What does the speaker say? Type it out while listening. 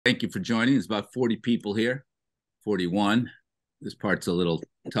Thank you for joining. There's about 40 people here, 41. This part's a little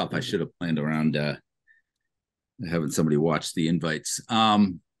tough. I should have planned around having somebody watch the invites.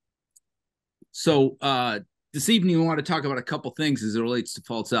 So this evening, we want to talk about a couple things as it relates to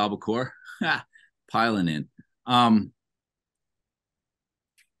false albacore. Piling in. Let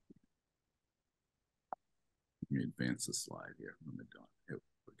me advance the slide here. Here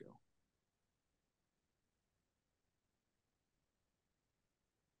we go.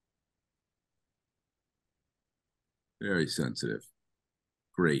 Very sensitive.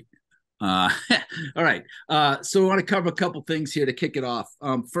 Great. All right. So we want to cover a couple things here to kick it off.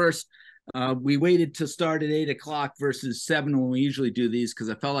 First, we waited to start at 8 o'clock versus 7 when we usually do these because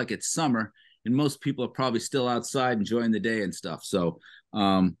I felt like it's summer and most people are probably still outside enjoying the day and stuff. So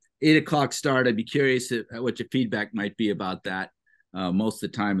 8 o'clock start. I'd be curious what your feedback might be about that. Most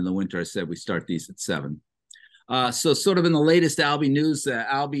of the time in the winter, I said we start these at 7. So sort of in the latest Albie news,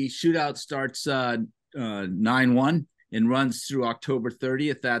 Albie Shootout starts 9/1 and runs through October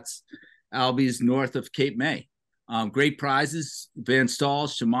 30th. That's Albies north of Cape May. Great prizes: Van Staal,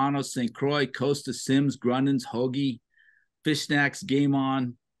 Shimano, St. Croix, Costa, Sims, Grundens, Hoagie, Fish Snacks, Game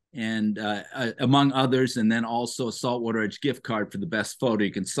On, and among others. And then also a Saltwater Edge gift card for the best photo.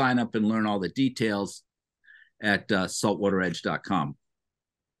 You can sign up and learn all the details at saltwateredge.com.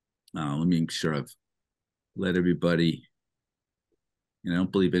 Let me make sure I've let everybody, and I don't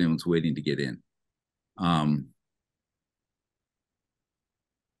believe anyone's waiting to get in.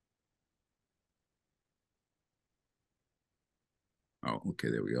 Oh, okay,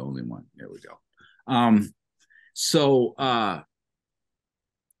 there we go. Only one. There we go. And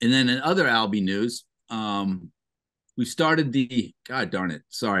then in other Albie news, we started the, God darn it.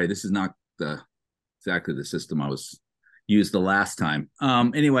 Sorry, this is not exactly the system I was used the last time.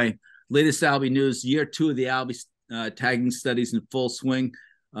 Anyway, latest Albie news, year 2 of the Albie tagging studies in full swing.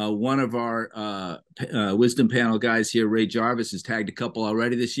 One of our wisdom panel guys here, Ray Jarvis, has tagged a couple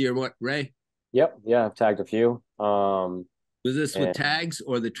already this year. What, Ray? Yep. Yeah, I've tagged a few. Was this with tags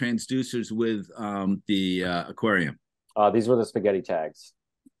or the transducers with the aquarium? These were the spaghetti tags.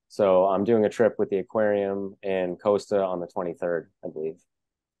 So I'm doing a trip with the aquarium in Costa on the 23rd, I believe.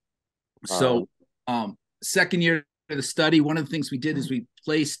 So second year of the study, one of the things we did is we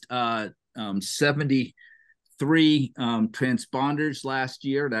placed 73 transponders last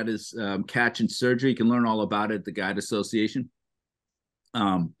year. That is catch and surgery. You can learn all about it at the Guide Association.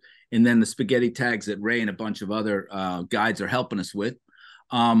 And then the spaghetti tags that Ray and a bunch of other guides are helping us with.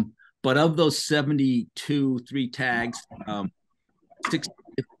 But of those 72 3 tags, 6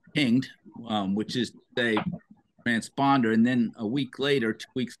 pinged, which is a transponder. And then a week later, 2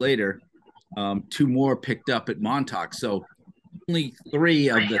 weeks later, 2 more picked up at Montauk. So only 3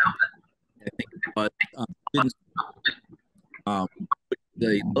 of the, I think, but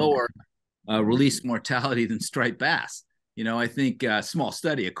the lower release mortality than striped bass. You know, I think small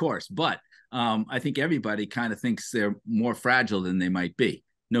study, of course, but I think everybody kind of thinks they're more fragile than they might be.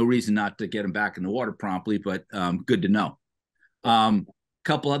 No reason not to get them back in the water promptly, but good to know.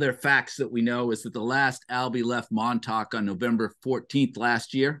 Couple other facts that we know is that the last Albie left Montauk on November 14th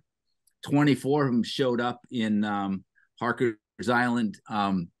last year. 24 of them showed up in Harker's Island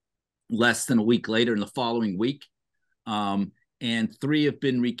less than a week later in the following week. And 3 have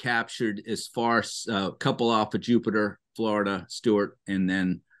been recaptured as far as a couple off of Jupiter, Florida, Stewart, and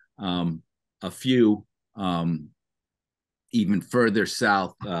then a few even further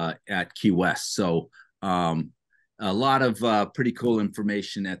south at Key West. So a lot of pretty cool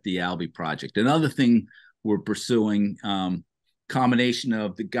information at the Albie project. Another thing we're pursuing, combination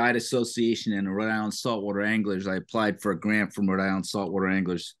of the Guide Association and the Rhode Island Saltwater Anglers. I applied for a grant from Rhode Island Saltwater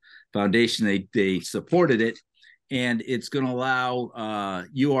Anglers Foundation. They supported it. And it's going to allow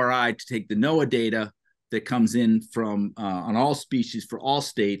URI to take the NOAA data that comes in from on all species for all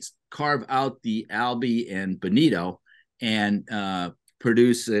states, carve out the Albie and bonito, and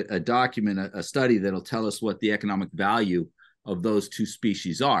produce a document, a study that'll tell us what the economic value of those 2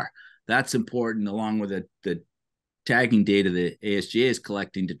 species are. That's important, along with the tagging data that ASGA is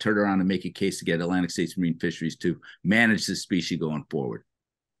collecting to turn around and make a case to get Atlantic States Marine Fisheries to manage this species going forward.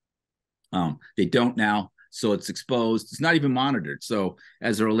 They don't now. So it's exposed. It's not even monitored. So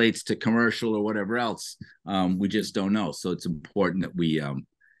as it relates to commercial or whatever else, we just don't know. So it's important that we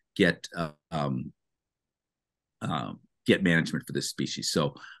get management for this species.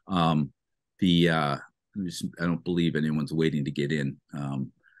 So I don't believe anyone's waiting to get in.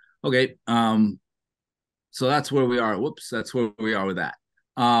 Okay. So that's where we are. Whoops. That's where we are with that.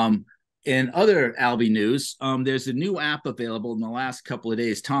 In other Albie news, there's a new app available in the last couple of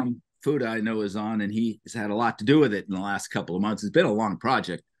days. Tom Fuda, I know, is on, and he has had a lot to do with it in the last couple of months. It's been a long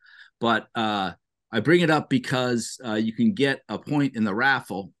project. but I bring it up because you can get a point in the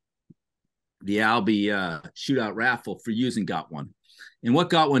raffle, the Albie Shootout raffle, for using Got One. And what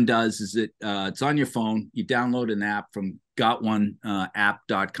Got One does is it's on your phone. You download an app from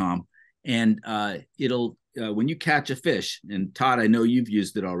gotoneapp.com, and it'll when you catch a fish, and Todd, I know you've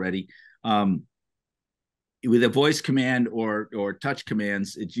used it already, with a voice command or touch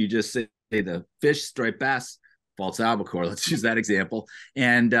commands, you just say the fish, striped bass, false albacore, let's use that example,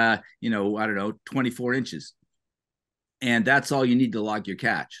 and I don't know, 24 inches, and that's all you need to log your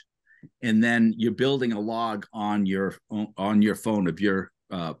catch. And then you're building a log on your phone of your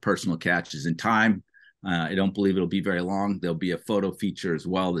personal catches in time. I don't believe it'll be very long. There'll be a photo feature as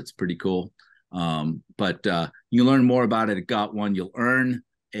well that's pretty cool. But you can learn more about it at Got One. You'll earn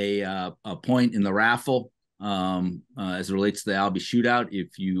a point in the raffle as it relates to the Albie Shootout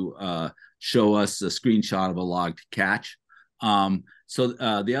if you show us a screenshot of a logged catch. So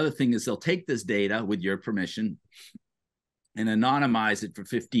the other thing is they'll take this data with your permission and anonymize it for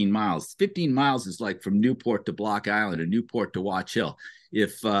 15 miles. 15 miles is like from Newport to Block Island or Newport to Watch Hill.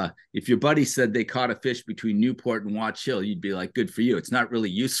 If your buddy said they caught a fish between Newport and Watch Hill, you'd be like, good for you. It's not really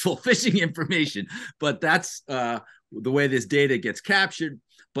useful fishing information, but that's the way this data gets captured.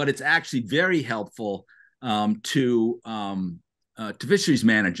 But it's actually very helpful to fisheries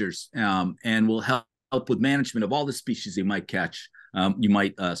managers and will help with management of all the species you might catch. You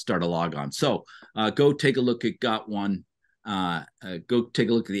might start a log on. So go take a look at Got One. Go take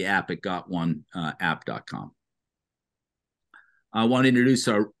a look at the app at gotoneapp.com. I want to introduce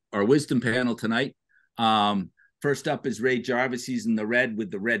our wisdom panel tonight. First up is Ray Jarvis. He's in the red with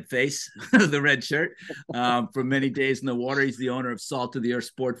the red face, the red shirt. From many days in the water, he's the owner of Salt of the Earth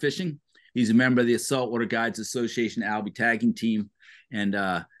Sport Fishing. He's a member of the Saltwater Guides Association Albie tagging team. And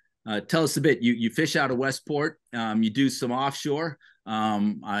tell us a bit. You fish out of Westport. You do some offshore.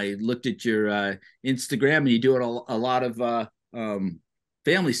 I looked at your Instagram, and you do it a lot of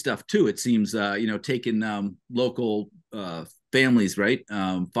family stuff too. It seems taking local families, right?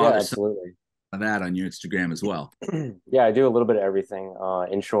 Yeah, absolutely. That on your Instagram as well. Yeah, I do a little bit of everything: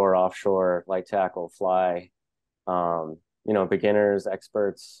 inshore, offshore, light tackle, fly. Beginners,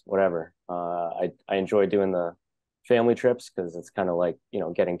 experts, whatever. I enjoy doing the family trips because it's kind of like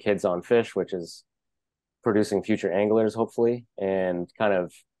getting kids on fish, which is producing future anglers, hopefully, and kind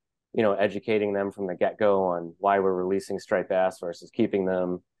of educating them from the get-go on why we're releasing striped bass versus keeping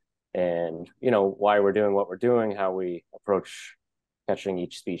them, and why we're doing what we're doing, how we approach catching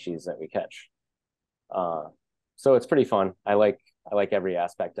each species that we catch. So it's pretty fun. I like every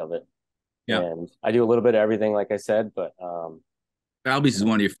aspect of it. Yeah. And I do a little bit of everything, like I said, but albies is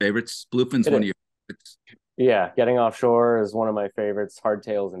one of your favorites. Bluefin's one of your favorites. Yeah, getting offshore is one of my favorites.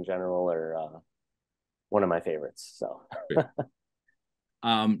 Hardtails in general are one of my favorites. So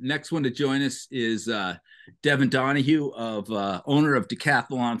next one to join us is Devin Donahue, of owner of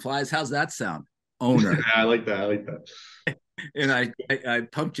Decathlon Flies. How's that sound? Owner. I like that. And I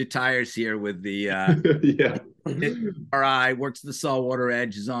pumped your tires here with the yeah. RI, works the saltwater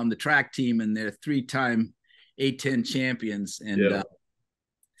edge, is on the track team, and they're 3-time A10 champions. And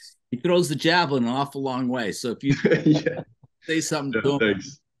he throws the javelin an awful long way. So if you say something,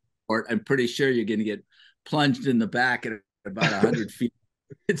 I'm pretty sure you're going to get plunged in the back at about 100 feet.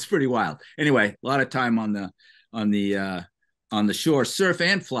 It's pretty wild. Anyway, a lot of time on the shore, surf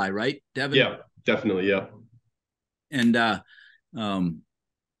and fly, right, Devin? Yeah, definitely. Yeah. And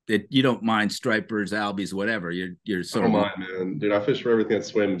that you don't mind stripers, albies, whatever. You're so. I don't mind, man. Dude, I fish for everything that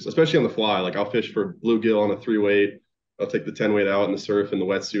swims, especially on the fly. Like I'll fish for bluegill on a 3-weight. I'll take the 10-weight out in the surf in the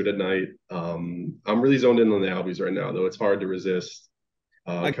wetsuit at night. I'm really zoned in on the albies right now, though. It's hard to resist.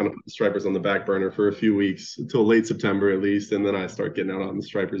 I kind of put the stripers on the back burner for a few weeks until late September at least, and then I start getting out on the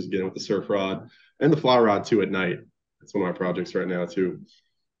stripers again with the surf rod and the fly rod too at night. That's one of my projects right now too.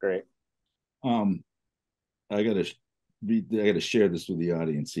 Great. I gotta share this with the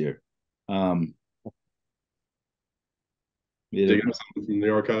audience here. Digging up something from the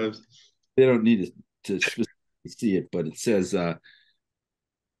archives. They don't need to see it, but it says so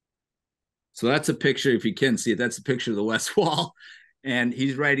that's a picture. If you can see it, that's a picture of the west wall. And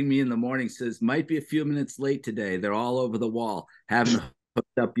he's writing me in the morning, says, might be a few minutes late today. They're all over the wall. Haven't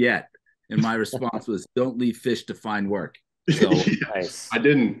hooked up yet. And my response was, don't leave fish to find work. So nice. I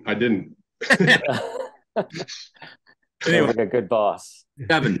didn't. Anyway, like a good boss.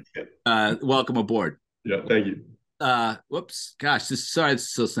 Devin, welcome aboard. Yeah, thank you. Whoops, gosh, sorry, it's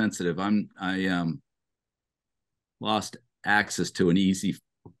so sensitive. I lost access to an easy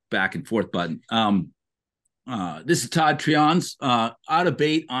back and forth button. This is Todd Trions, out of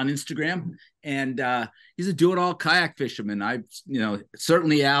bait on Instagram, and he's a do-it-all kayak fisherman.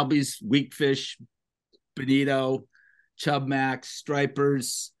 Certainly albies, weakfish, bonito, chub max,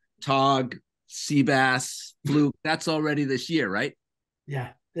 stripers, tog, sea bass, fluke. That's already this year, right? Yeah,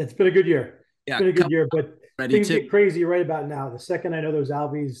 it's been a good year. Yeah, it's been a good year, but things too. get crazy right about now. The second I know there's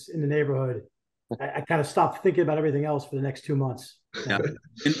albies in the neighborhood, I kind of stopped thinking about everything else for the next 2 months. Yeah,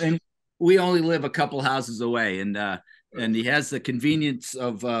 and we only live a couple houses away, and he has the convenience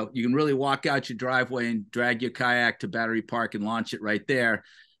of you can really walk out your driveway and drag your kayak to Battery Park and launch it right there.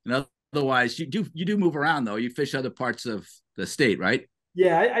 And otherwise, you do move around though. You fish other parts of the state, right?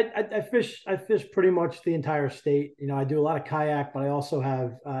 Yeah, I fish pretty much the entire state. I do a lot of kayak, but I also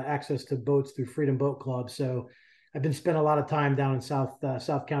have access to boats through Freedom Boat Club. So I've been spending a lot of time down in South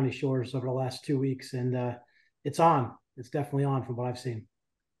County shores over the last 2 weeks, and it's on. It's definitely on from what I've seen.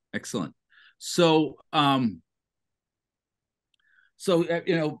 Excellent. So, most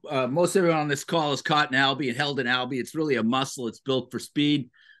everyone on this call is caught an albie and held an albie. It's really a muscle. It's built for speed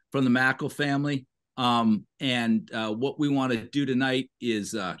from the mackerel family. And what we want to do tonight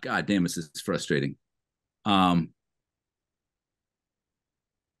is, God damn, this is frustrating. Gonna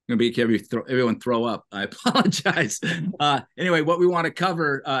be everyone throw up. I apologize. Anyway, what we want to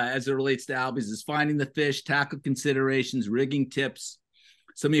cover as it relates to albies is finding the fish, tackle considerations, rigging tips,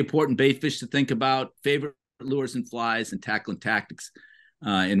 some of the important bait fish to think about, favorite lures and flies, and tackle and tactics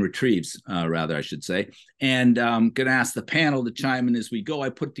and retrieves, rather, I should say. And I'm going to ask the panel to chime in as we go. I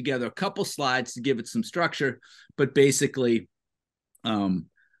put together a couple slides to give it some structure, but basically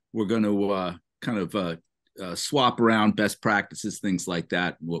we're going to kind of swap around best practices, things like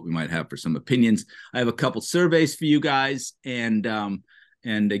that, what we might have for some opinions. I have a couple surveys for you guys, and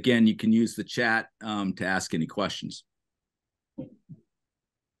again, you can use the chat to ask any questions.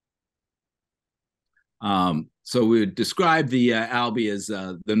 So we would describe the albie as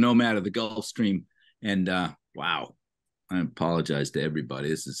the nomad of the Gulf Stream, and wow, I apologize to everybody.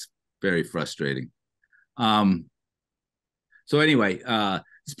 This is very frustrating. So anyway, it's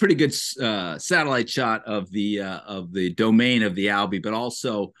a pretty good satellite shot of the domain of the albie, but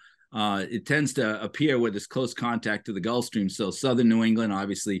also it tends to appear where there's close contact to the Gulf Stream. So southern New England,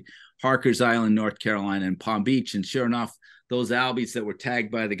 obviously, Harkers Island, North Carolina, and Palm Beach. And sure enough, those albies that were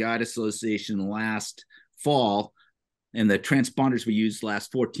tagged by the Guide Association last fall and the transponders we used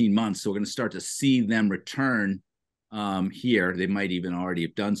last 14 months. So we're going to start to see them return here. They might even already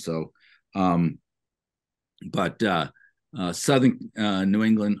have done so. But southern New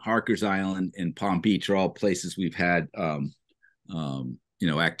England, Harkers Island, and Palm Beach are all places we've had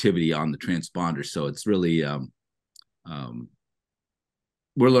activity on the transponders. So it's really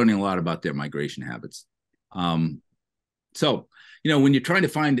we're learning a lot about their migration habits. So when you're trying to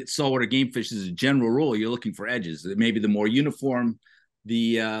find saltwater game fish, as a general rule, you're looking for edges. Maybe the more uniform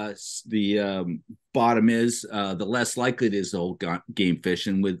the bottom is, the less likely it is to hold game fish.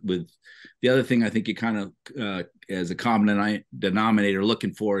 And with the other thing I think you kind of, as a common denominator,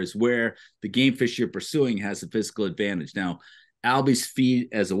 looking for is where the game fish you're pursuing has a physical advantage. Now, albies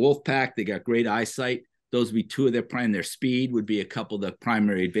feed as a wolf pack. They got great eyesight. Those would be two of their speed would be a couple of the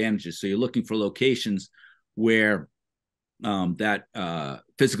primary advantages. So you're looking for locations where that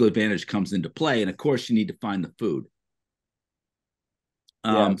physical advantage comes into play. And of course, you need to find the food.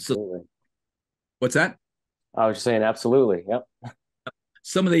 So what's that? I was just saying, absolutely. Yep.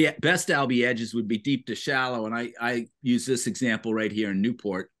 Some of the best albie edges would be deep to shallow. And I use this example right here in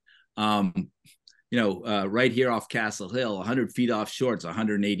Newport. Right here off Castle Hill, 100 feet offshore, it's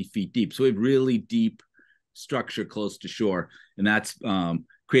 180 feet deep. So we have really deep structure close to shore. And that's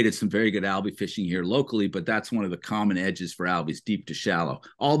created some very good albie fishing here locally, but that's one of the common edges for albies, deep to shallow.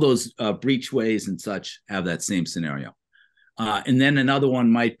 All those breachways and such have that same scenario. And then another one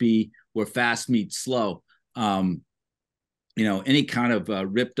might be where fast meets slow. Any kind of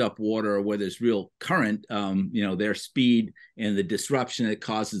ripped up water or where there's real current, their speed and the disruption that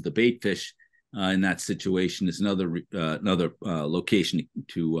causes the bait fish in that situation is another location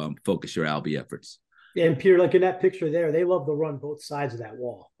to focus your albie efforts. Yeah, and Peter, like in that picture there, they love to run both sides of that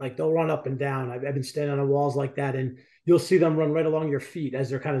wall. Like they'll run up and down. I've been standing on walls like that, and you'll see them run right along your feet as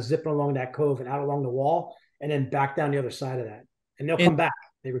they're kind of zipping along that cove and out along the wall, and then back down the other side of that. And they'll come back.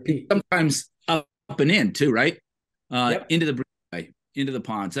 They repeat. Sometimes up and in too, right? Yep. Into the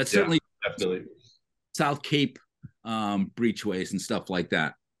ponds. That's certainly definitely South Cape breachways and stuff like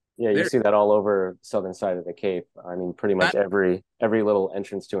that. Yeah, you see that all over the southern side of the Cape. I mean, pretty much every little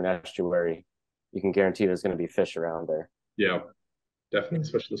entrance to an estuary, you can guarantee there's going to be fish around there. Yeah, definitely,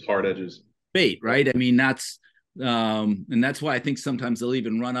 especially those hard edges. Bait, right? I mean, that's and that's why I think sometimes they'll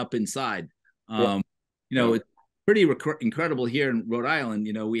even run up inside. it's pretty incredible here in Rhode Island.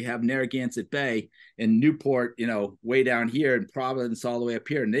 We have Narragansett Bay and Newport, way down here, and Providence all the way up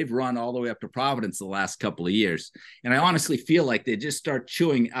here. And they've run all the way up to Providence the last couple of years. And I honestly feel like they just start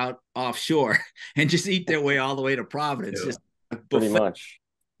chewing out offshore and just eat their way all the way to Providence. Yeah. Just pretty much.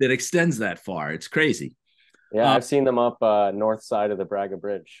 That extends that far. It's crazy. Yeah, I've seen them up north side of the Braga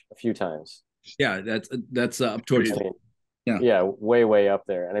Bridge a few times. Yeah, that's up towards yeah, way up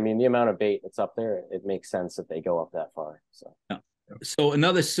there. And I mean, the amount of bait that's up there, it makes sense that they go up that far. So So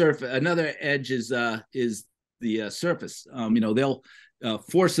another edge is the surface. They'll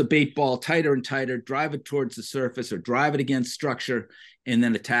force a bait ball tighter and tighter, drive it towards the surface or drive it against structure, and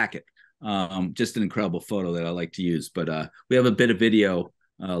then attack it. Just an incredible photo that I like to use. But we have a bit of video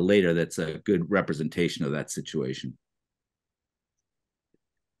later that's a good representation of that situation.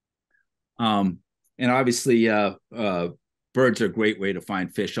 And obviously, birds are a great way to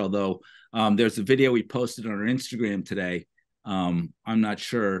find fish, although there's a video we posted on our Instagram today. I'm not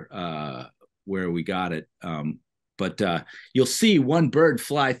sure where we got it, but you'll see one bird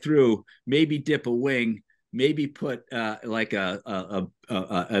fly through, maybe dip a wing, maybe put like an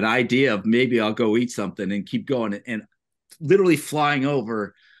idea of maybe I'll go eat something, and keep going, and literally flying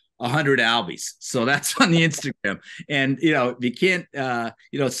over 100 albies. So that's on the Instagram. And, you can't,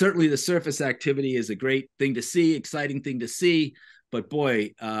 certainly the surface activity is a great thing to see, exciting thing to see. But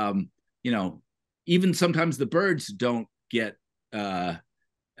boy, even sometimes the birds don't get, move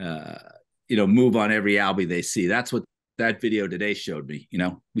on every albie they see. That's what that video today showed me.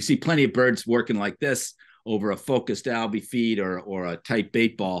 We see plenty of birds working like this over a focused albie feed or a tight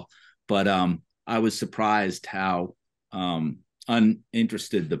bait ball. But I was surprised how,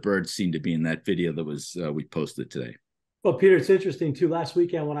 uninterested the birds seemed to be in that video that was we posted today. Well, Peter, it's interesting too. Last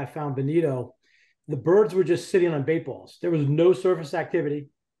weekend when I found bonito, the birds were just sitting on bait balls. There was no surface activity.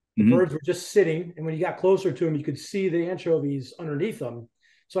 The birds were just sitting, and when you got closer to them, you could see the anchovies underneath them.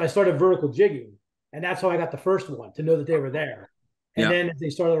 So I started vertical jigging, and that's how I got the first one, to know that they were there. And then as they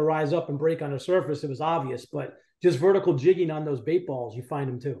started to rise up and break on the surface, it was obvious. But just vertical jigging on those bait balls, you find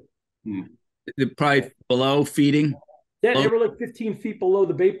them too. They're probably below feeding. Yeah, they were like 15 feet below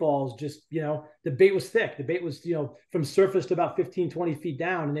the bait balls. Just, the bait was thick. The bait was, from surface to about 15, 20 feet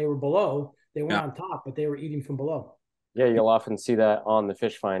down, and they were below. They weren't on top, but they were eating from below. Yeah, you'll often see that on the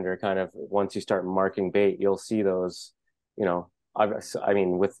fish finder. Kind of once you start marking bait, you'll see those, I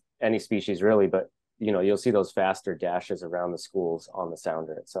mean, with any species really, but, you'll see those faster dashes around the schools on the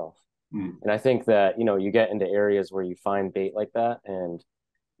sounder itself. And I think that, you get into areas where you find bait like that, and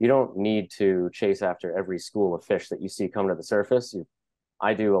you don't need to chase after every school of fish that you see come to the surface.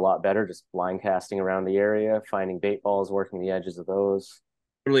 I do a lot better just blind casting around the area, finding bait balls, working the edges of those.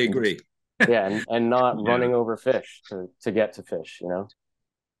 Totally agree. And not running over fish to get to fish,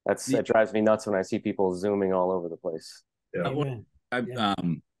 It drives me nuts when I see people zooming all over the place. I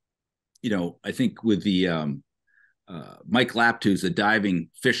think with the Mike Laptoo, who's a diving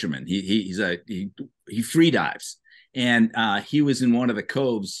fisherman, he free dives. And he was in one of the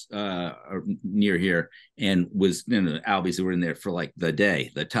coves near here, and was the albies that were in there for like the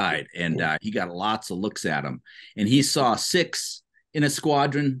tide. And he got lots of looks at them, and he saw 6 in a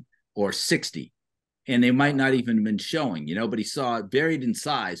squadron or 60, and they might not even have been showing, but he saw it varied in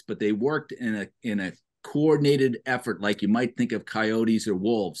size, but they worked in a coordinated effort, like you might think of coyotes or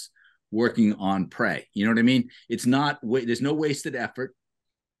wolves working on prey. You know what I mean? It's not, there's no wasted effort,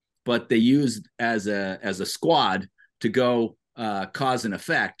 but they used as a squad to go cause an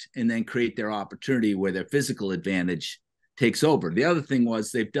effect and then create their opportunity where their physical advantage takes over. The other thing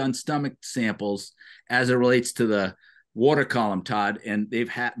was they've done stomach samples as it relates to the water column, Todd, and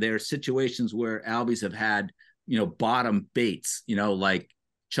there are situations where albies have had, bottom baits, like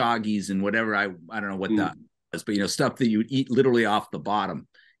choggies and whatever. I don't know what that is, but, stuff that you eat literally off the bottom,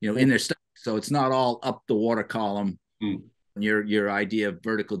 in their stomach. So it's not all up the water column. Your idea of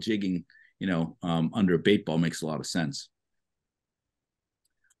vertical jigging, under a bait ball makes a lot of sense.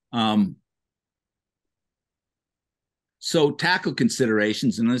 So tackle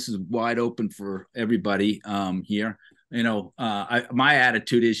considerations, and this is wide open for everybody here. My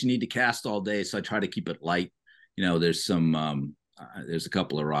attitude is you need to cast all day, so I try to keep it light. There's a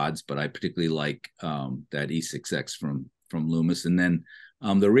couple of rods, but I particularly like that E6X from Loomis, and then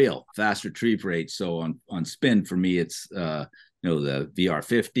the reel, fast retrieve rate. So on spin for me, it's the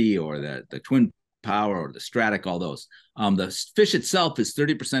VR50 or the Twin Power or the Stratic, all those. The fish itself is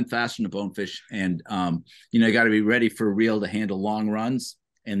 30% faster than a bonefish, and you got to be ready for a reel to handle long runs,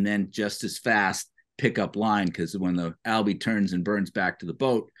 and then just as fast pick up line, because when the albie turns and burns back to the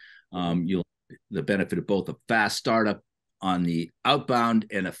boat, you'll the benefit of both a fast startup on the outbound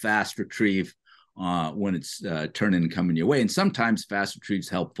and a fast retrieve when it's turning and coming your way. And sometimes fast retrieve's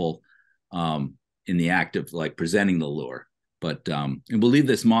helpful in the act of like presenting the lure. But and we'll leave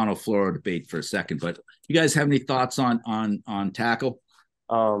this monofluoro debate for a second. But you guys have any thoughts on tackle?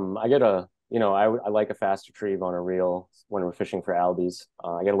 I get a, I like a fast retrieve on a reel when we're fishing for albies.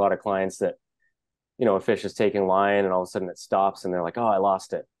 I get a lot of clients that, a fish is taking line and all of a sudden it stops and they're like, oh, I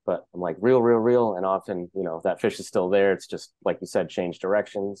lost it. But I'm like, reel, reel, reel. And often, that fish is still there. It's just, like you said, change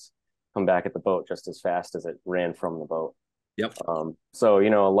directions, come back at the boat just as fast as it ran from the boat. Yep. So,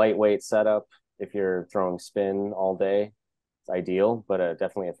 a lightweight setup, if you're throwing spin all day, it's ideal, but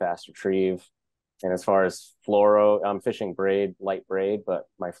definitely a fast retrieve. And as far as fluoro, I'm fishing light braid, but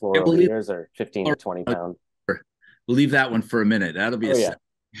my fluoro leaders are 15 to 20 pound. We'll leave that one for a minute. That'll be a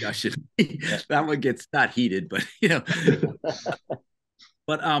discussion. That one gets not heated, but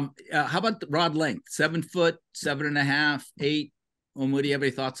But how about the rod length? 7 foot, 7.5, 8. What do you have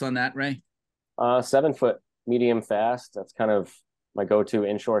any thoughts on that, Ray? 7 foot, medium fast. That's kind of my go-to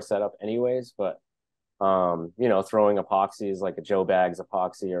inshore setup, anyways. But throwing epoxies like a Joe Bags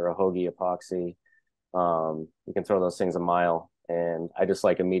epoxy or a Hoagie epoxy, you can throw those things a mile. And I just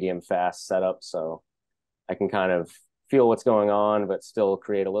like a medium fast setup, so I can kind of feel what's going on, but still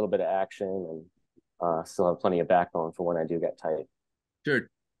create a little bit of action and still have plenty of backbone for when I do get tight. Sure.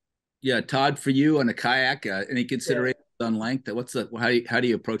 Yeah, Todd, for you on a kayak, any considerations on length? How do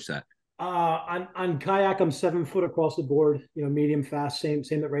you approach that? On kayak, I'm 7 foot across the board. Medium fast, same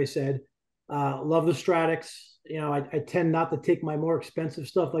that Ray said. Love the Stratics. I tend not to take my more expensive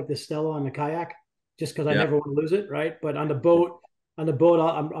stuff like the Stella on the kayak, just because I never want to lose it, right? But on the boat,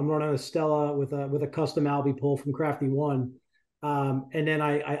 I'm running a Stella with a custom Albie pole from Crafty One, and then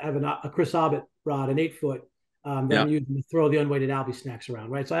I have a Chris Hobbit rod, an 8 foot. That I'm using to throw the unweighted Albie snacks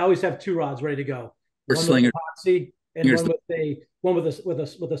around, right? So I always have 2 rods ready to go. One with epoxy and one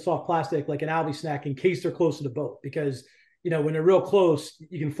with a soft plastic like an Albie snack in case they're close to the boat. Because when they're real close,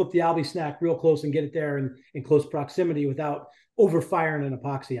 you can flip the Albie snack real close and get it there in close proximity without over firing an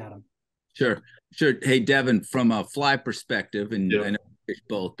epoxy at them. Sure. Hey, Devin, from a fly perspective, and I know you fish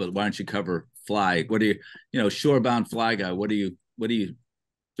both, but why don't you cover fly? What do you, shorebound fly guy? What do you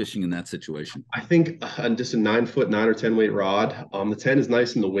fishing in that situation? I think just a 9 foot, 9 or 10 weight rod. The 10 is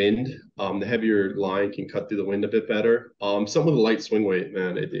nice in the wind. The heavier line can cut through the wind a bit better. Something with a light swing weight,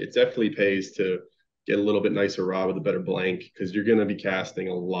 man, it definitely pays to get a little bit nicer rod with a better blank, because you're going to be casting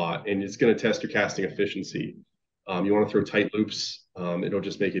a lot and it's going to test your casting efficiency. You want to throw tight loops. It'll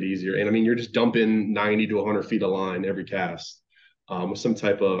just make it easier. And I mean, you're just dumping 90 to 100 feet of line every cast. With some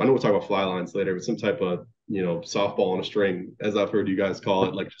type of, I know we'll talk about fly lines later, but some type of, softball on a string, as I've heard you guys call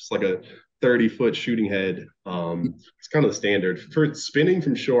it, like just like a 30-foot shooting head. It's kind of the standard. For spinning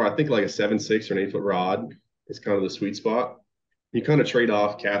from shore, I think like a 7.6 or an 8-foot rod is kind of the sweet spot. You kind of trade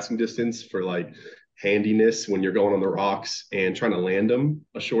off casting distance for like handiness when you're going on the rocks and trying to land them.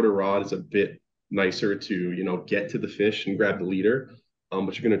 A shorter rod is a bit nicer to, get to the fish and grab the leader.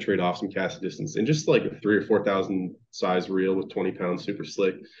 But you're going to trade off some cast distance, and just like a 3,000 or 4,000 size reel with 20 pounds super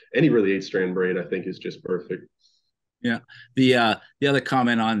slick. Any really 8-strand braid, I think, is just perfect. Yeah. The other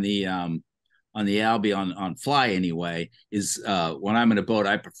comment on the Albie on fly anyway is when I'm in a boat,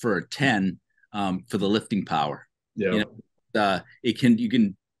 I prefer a 10 for the lifting power. Yeah. You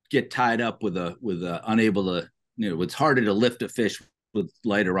can get tied up with unable to, it's harder to lift a fish with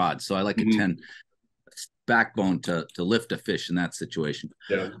lighter rods. So I like a 10 backbone to lift a fish in that situation.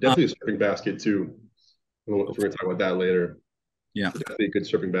 Yeah, definitely a surfing basket too. I don't know if we're going to talk about that later. Yeah, definitely a good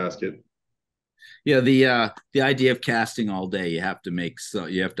surfing basket. Yeah, the idea of casting all day, you have to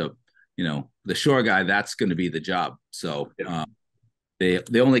the shore guy, that's going to be the job. So they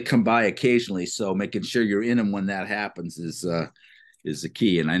only come by occasionally, so making sure you're in them when that happens is the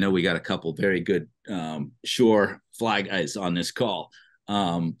key. And I know we got a couple very good shore fly guys on this call.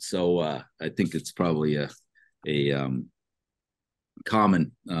 So I think it's probably a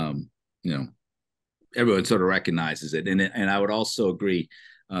common, everyone sort of recognizes it. And I would also agree,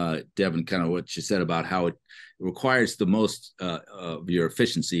 Devin, kind of what you said about how it requires the most of your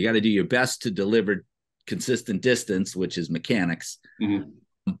efficiency. You got to do your best to deliver consistent distance, which is mechanics. Mm-hmm.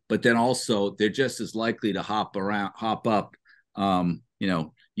 But then also they're just as likely to hop up.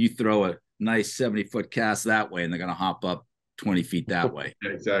 You throw a nice 70-foot cast that way and they're going to hop up 20 feet that way.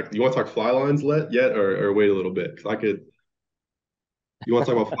 Yeah, exactly. You want to talk fly lines yet or wait a little bit? You want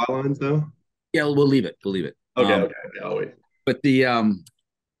to talk about fly lines now? Yeah, we'll leave it. Okay, I'll wait. But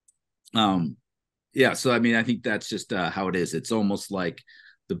so I mean, I think that's just how it is. It's almost like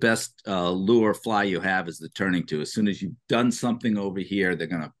the best lure fly you have is the turning to. As soon as you've done something over here, they're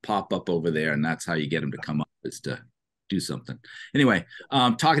going to pop up over there, and that's how you get them to come up, is to do something. Anyway,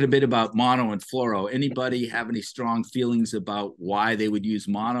 talking a bit about mono and fluoro. Anybody have any strong feelings about why they would use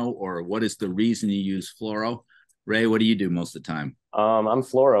mono, or what is the reason you use fluoro? Ray, what do you do most of the time? I'm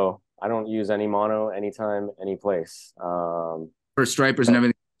fluoro. I don't use any mono anytime, any place. For stripers and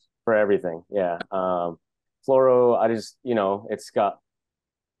everything? For everything, yeah. Fluoro, I just, it's got,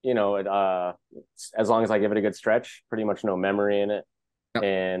 as long as I give it a good stretch, pretty much no memory in it. Yep.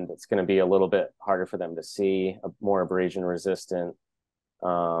 And it's going to be a little bit harder for them to see, more abrasion resistant.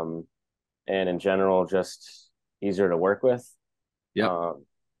 And in general, just easier to work with. Yeah.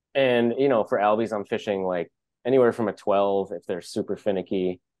 And, for albies, I'm fishing like anywhere from a 12 if they're super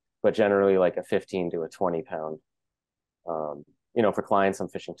finicky, but generally like a 15 to a 20 pound. For clients, I'm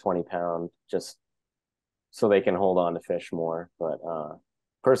fishing 20 pound just so they can hold on to fish more. But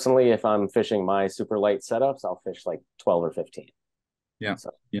personally, if I'm fishing my super light setups, I'll fish like 12 or 15. Yeah.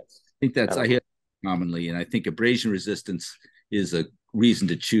 So, yeah. I think I hear commonly, and I think abrasion resistance is a reason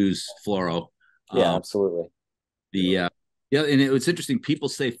to choose fluoro. Yeah, absolutely. And it's interesting. People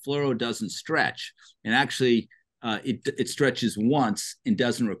say fluoro doesn't stretch, and actually, it stretches once and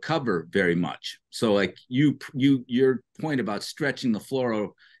doesn't recover very much. So, like your point about stretching the fluoro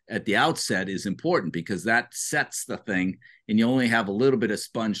at the outset is important because that sets the thing, and you only have a little bit of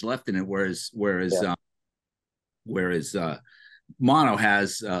sponge left in it. Whereas mono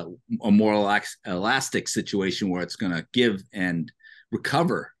has a more elastic situation where it's going to give and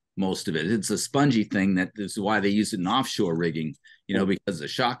recover most of it. It's a spongy thing. That is why they use it in offshore rigging, because of the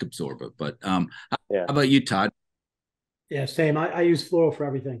shock absorber. But how about you, Todd? Yeah, same. I use fluoro for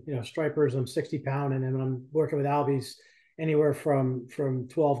everything. Stripers, I'm 60 pound, and then when I'm working with albies, anywhere from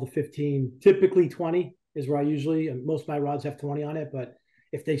 12 to 15, typically 20 is where I usually, and most of my rods have 20 on it, but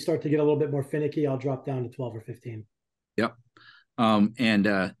if they start to get a little bit more finicky, I'll drop down to 12 or 15. Yep.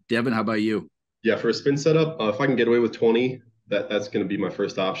 And Devin, how about you? Yeah, for a spin setup, if I can get away with 20, that's going to be my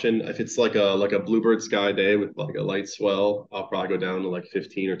first option. If it's like a bluebird sky day with like a light swell, I'll probably go down to like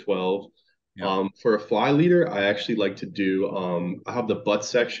 15 or 12. Yeah. For a fly leader, I actually like to do I have the butt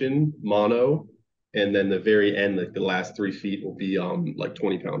section mono, and then the very end, like the last 3 feet will be like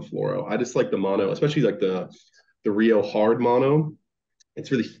 20 pound fluoro. I just like the mono, especially like the Rio hard mono. It's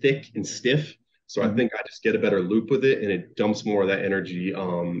really thick and stiff. So I think I just get a better loop with it, and it dumps more of that energy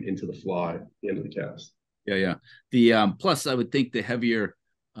into the fly at the end of the cast. Yeah. The plus, I would think the heavier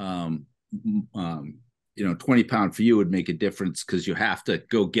 20 pound for you would make a difference because you have to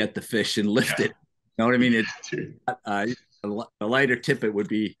go get the fish and lift it. You know what I mean? A lighter tippet would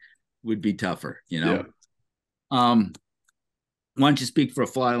be tougher. Yeah. Why don't you speak for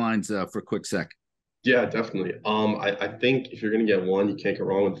fly lines for a quick sec? Yeah, definitely. I think if you're gonna get one, you can't go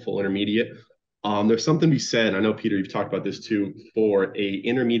wrong with full intermediate. There's something to be said. I know, Peter, you've talked about this too, for a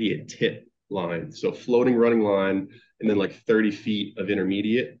intermediate tip line. So floating running line and then like 30 feet of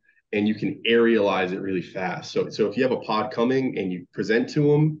intermediate, and you can aerialize it really fast. So if you have a pod coming and you present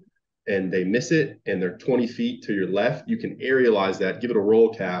to them and they miss it and they're 20 feet to your left, you can aerialize that, give it a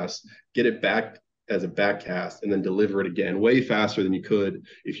roll cast, get it back as a back cast, and then deliver it again way faster than you could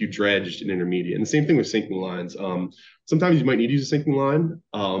if you dredged an intermediate. And the same thing with sinking lines. Sometimes you might need to use a sinking line,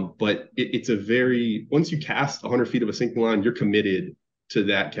 but it's once you cast 100 feet of a sinking line, you're committed to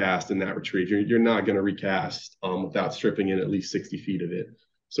that cast and that retrieve. You're not going to recast without stripping in at least 60 feet of it.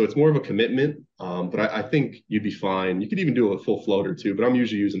 So it's more of a commitment, but I think you'd be fine. You could even do a full floater too, but I'm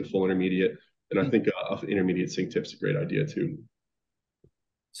usually using a full intermediate, and I think an intermediate sink tip's a great idea too.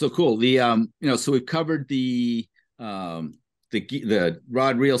 So cool. So we've covered the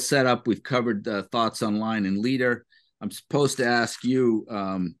rod reel setup. We've covered the thoughts on line and leader. I'm supposed to ask you,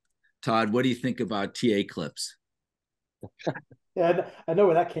 Todd, what do you think about TA clips? Yeah, I know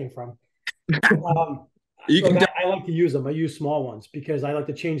where that came from. I like to use them. I use small ones because I like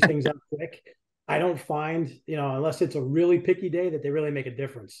to change things up quick. I don't find, unless it's a really picky day, that they really make a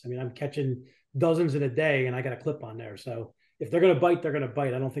difference. I mean, I'm catching dozens in a day, and I got a clip on there. So if they're going to bite, they're going to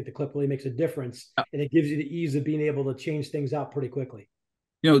bite. I don't think the clip really makes a difference, and it gives you the ease of being able to change things out pretty quickly.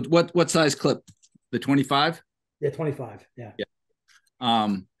 What size clip? The 25? Yeah, 25. Yeah.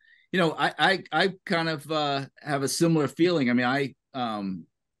 I kind of have a similar feeling. I mean, I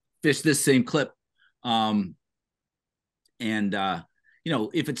fish this same clip, and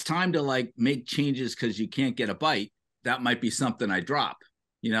if it's time to like make changes because you can't get a bite, that might be something I drop.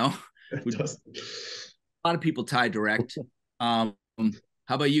 A lot of people tie direct. How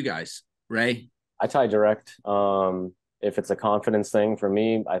about you guys, Ray? I tie direct. If it's a confidence thing for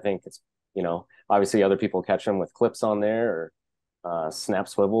me, I think it's, obviously other people catch them with clips on there or snap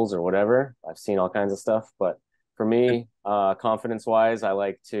swivels or whatever. I've seen all kinds of stuff, but for me, confidence wise, I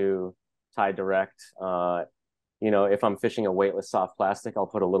like to tie direct. if I'm fishing a weightless soft plastic, I'll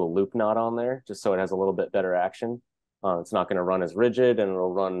put a little loop knot on there just so it has a little bit better action. It's not going to run as rigid and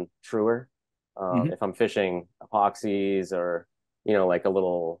it'll run truer. If I'm fishing epoxies or, like a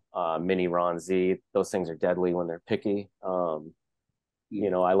little mini Ron Z, those things are deadly when they're picky.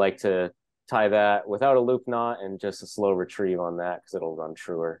 I like to tie that without a loop knot and just a slow retrieve on that because it'll run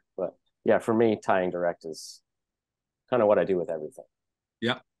truer. But yeah, for me, tying direct is kind of what I do with everything.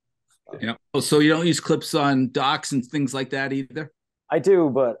 Yeah. Yeah. Oh, so you don't use clips on docks and things like that either? I do,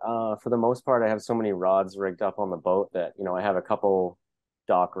 but for the most part, I have so many rods rigged up on the boat that, I have a couple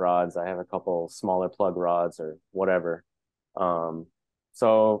dock rods, I have a couple smaller plug rods or whatever.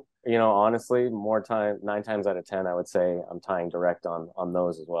 So, honestly, 9 times out of 10, I would say I'm tying direct on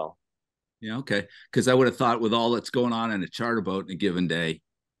those as well. Yeah, okay. Because I would have thought with all that's going on in a charter boat in a given day,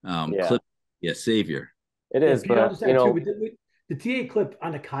 clip, savior. It is, Peter, but I'll just add too, with the TA clip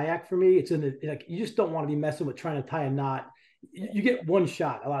on the kayak for me, it's like you just don't want to be messing with trying to tie a knot. You get one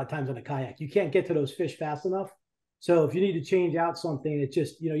shot a lot of times on a kayak. You can't get to those fish fast enough. So if you need to change out something, it's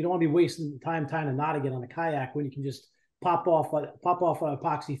just, you don't want to be wasting time tying a knot again on a kayak when you can just pop off an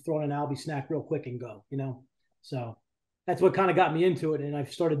epoxy, throw in an Albie snack real quick and go, So that's what kind of got me into it. And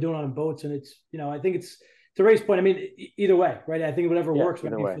I've started doing it on boats, and it's, I think it's to Ray's point. I mean, either way, right? I think whatever works,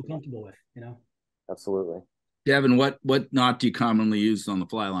 whatever you feel comfortable with, Absolutely. Devin, what knot do you commonly use on the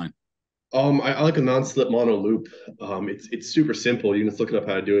fly line? I like a non-slip mono loop. It's super simple. You can just look it up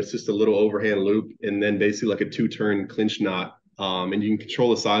how to do it. It's just a little overhand loop and then basically like a 2-turn clinch knot. And you can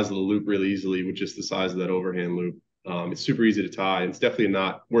control the size of the loop really easily with just the size of that overhand loop. It's super easy to tie. It's definitely a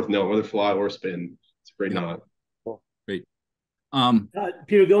knot worth knowing, whether fly or spin. It's a great knot. Cool. Great.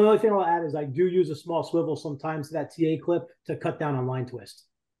 Peter, the only other thing I'll add is I do use a small swivel sometimes to that TA clip to cut down on line twist,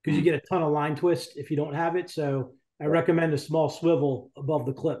 because you get a ton of line twist if you don't have it. So I recommend a small swivel above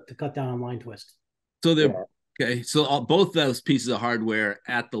the clip to cut down on line twist. So they're okay. So both those pieces of hardware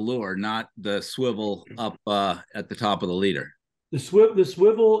at the lure, not the swivel up at the top of the leader. The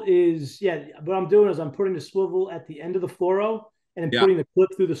swivel is, what I'm doing is I'm putting the swivel at the end of the fluoro and then putting the clip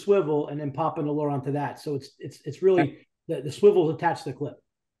through the swivel and then popping the lure onto that. So it's really the swivel is attached to the clip.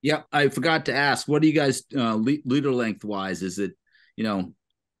 Yeah, I forgot to ask, what do you guys leader length wise? Is it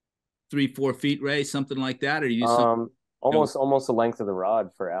 3-4 feet, Ray, something like that? Or you almost the length of the rod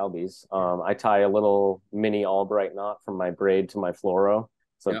for albies. I tie a little mini Albright knot from my braid to my fluoro,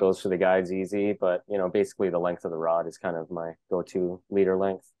 so it goes for the guides easy. But basically the length of the rod is kind of my go-to leader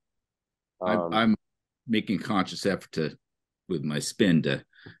length. I'm making conscious effort with my spin to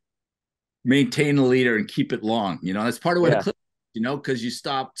maintain the leader and keep it long. That's part of what a clip, because you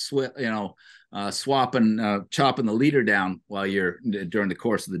stop swapping, chopping the leader down while you're during the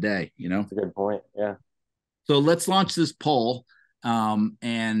course of the day. That's a good point. Yeah. So let's launch this poll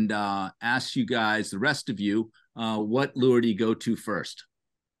and ask you guys, the rest of you, what lure do you go to first?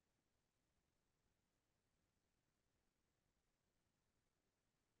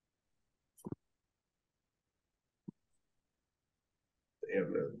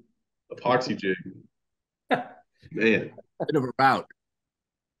 Damn, man. Epoxy jig. Man. Bit of a route.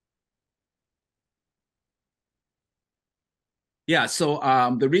 Yeah, so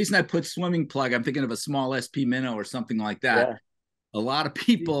the reason I put swimming plug, I'm thinking of a small SP minnow or something like that. Yeah. A lot of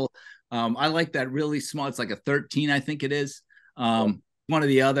people, I like that really small. It's like a 13, I think it is. One of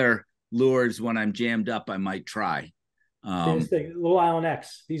the other lures when I'm jammed up, I might try. Little Island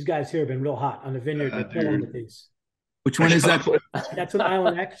X. These guys here have been real hot on the vineyard. They're killing with these. Which one is that? That's an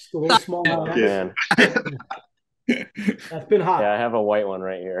Island X, the little small Island X. That's been hot. Yeah, I have a white one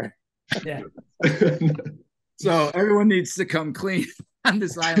right here. Yeah. So everyone needs to come clean on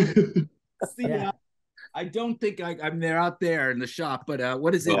this island. I don't think they're out there in the shop, but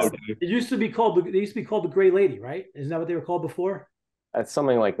what is it? It used to be called the Gray Lady, right? Isn't that what they were called before? It's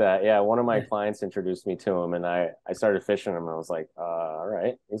something like that. Yeah. One of my clients introduced me to them, and I started fishing them, and I was like, all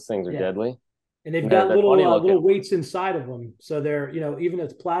right, these things are deadly. And they've got little weights inside of them. So they're, even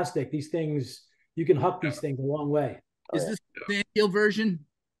if it's plastic, these things, you can huck these things a long way. Is this the steel version?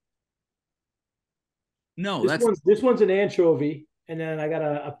 No, this one's an anchovy, and then I got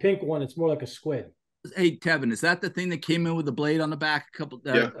a pink one. It's more like a squid. Hey, Kevin, is that the thing that came in with the blade on the back?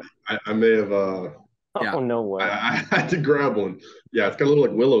 I may have. Oh, no way! I had to grab one. Yeah, it's got a little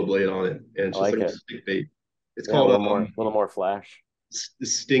like willow blade on it, and it's just like a stick bait. It's called a little more flash.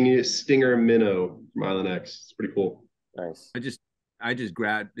 Stinger minnow from Island X. It's pretty cool. Nice. I just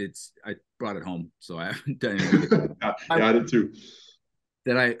grabbed it. I brought it home, so I haven't done anything. I did too.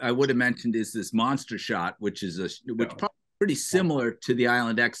 That I would have mentioned is this monster shot, which probably pretty similar to the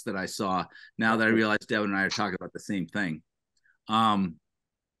Island X that I saw. Now that I realize Devin and I are talking about the same thing.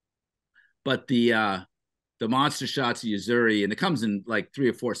 But the the monster shots of Yuzuri, and it comes in like 3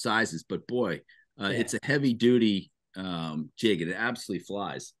 or 4 sizes, but boy, it's a heavy duty jig, and it absolutely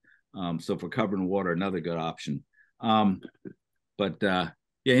flies. So for covering water, another good option. But yeah,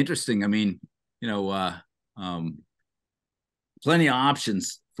 interesting. I mean, plenty of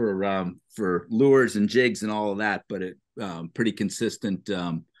options for lures and jigs and all of that, but it pretty consistent.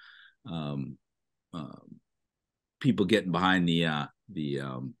 People getting behind the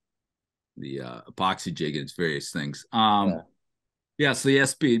epoxy jig and its various things. Yeah, so the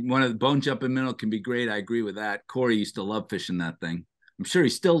SP, one of the bone jumping minnow can be great. I agree with that. Corey used to love fishing that thing. I'm sure he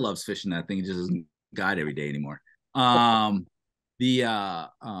still loves fishing that thing. He just doesn't guide every day anymore. Yeah,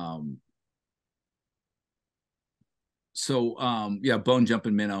 bone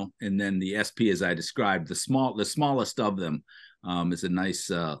jumping minnow, and then the SP as I described, the smallest of them is a nice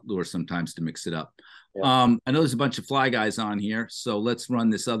lure sometimes to mix it up. I know there's a bunch of fly guys on here, so let's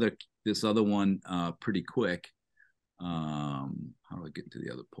run this other one pretty quick. How do I get to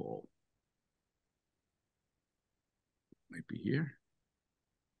the other pole? Might be here.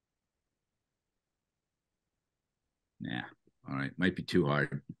 Nah. All right. Might be too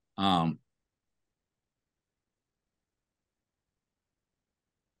hard. Yeah,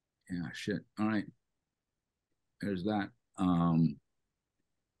 shit. All right. There's that.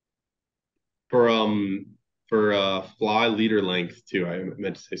 For fly leader length too, I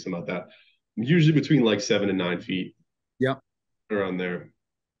meant to say something about that. Usually between like 7 and 9 feet. Yep. Around there.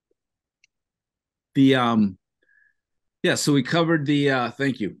 Yeah, so we covered the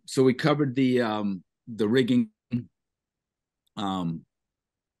thank you. So we covered the rigging.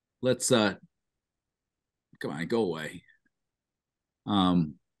 Let's come on, go away.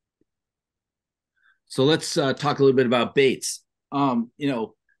 So let's talk a little bit about baits. Not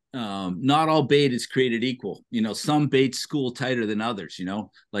all bait is created equal. Some baits school tighter than others,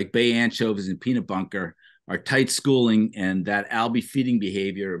 like bay anchovies and peanut bunker are tight schooling, and that albie feeding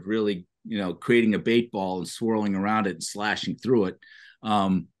behavior of really, creating a bait ball and swirling around it and slashing through it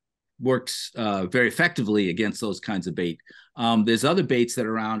works very effectively against those kinds of bait. There's other baits that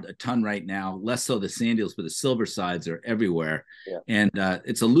are around a ton right now, less so the sand eels, but the silver sides are everywhere. Yeah. And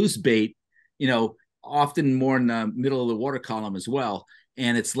it's a loose bait, often more in the middle of the water column as well.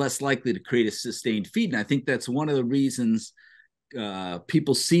 And it's less likely to create a sustained feed. And I think that's one of the reasons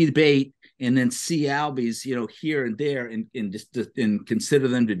people see the bait and then see albies, here and there and consider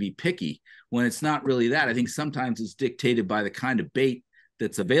them to be picky when it's not really that. I think sometimes it's dictated by the kind of bait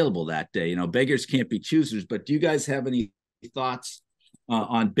that's available that day. Beggars can't be choosers. But do you guys have any thoughts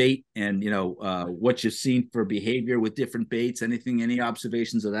on bait and, what you've seen for behavior with different baits? Any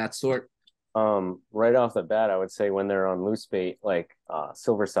observations of that sort? Right off the bat, I would say when they're on loose bait, like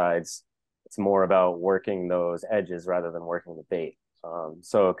silver sides, it's more about working those edges rather than working the bait.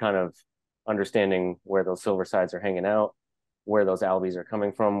 So kind of understanding where those silver sides are hanging out, where those albies are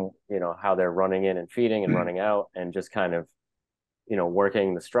coming from, how they're running in and feeding and running out, and just kind of,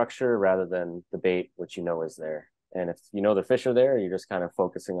 working the structure rather than the bait, which is there. And if the fish are there, you're just kind of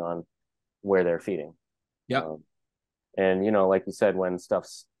focusing on where they're feeding. Yeah. And, like you said, when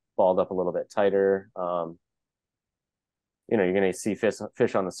stuff's balled up a little bit tighter, you're going to see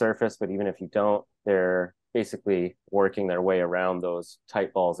fish on the surface, but even if you don't, they're basically working their way around those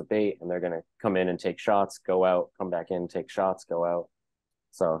tight balls of bait, and they're going to come in and take shots, go out, come back in, take shots, go out.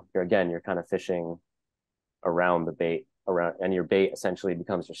 So you're kind of fishing around the bait, and your bait essentially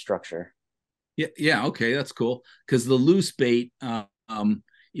becomes your structure. Yeah. Okay, that's cool. Because the loose bait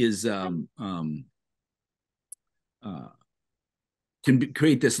is can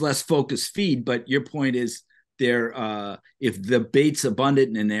create this less focused feed, but your point is if the bait's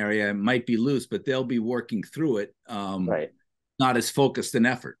abundant in an area, it might be loose, but they'll be working through it. Right. Not as focused an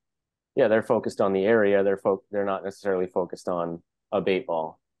effort. Yeah, they're focused on the area. They're not necessarily focused on a bait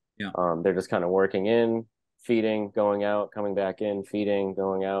ball. Yeah. They're just kind of working in, feeding, going out, coming back in, feeding,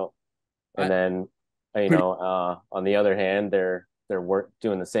 going out. And then, on the other hand, they're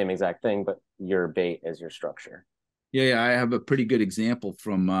doing the same exact thing, but your bait is your structure. Yeah, I have a pretty good example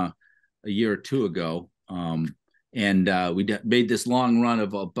from a year or two ago. And we made this long run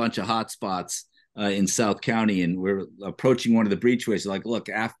of a bunch of hot spots in South County, and we're approaching one of the breachways. Like, look,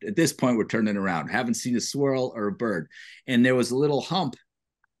 at this point, we're turning around. Haven't seen a swirl or a bird. And there was a little hump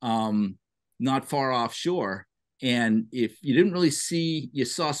not far offshore. And if you didn't really you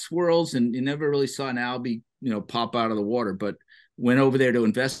saw swirls, and you never really saw an albie, pop out of the water, but went over there to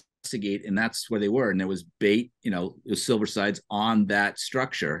investigate, and that's where they were. And there was bait, it was silver sides on that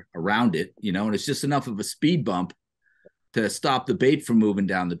structure around it, and it's just enough of a speed bump to stop the bait from moving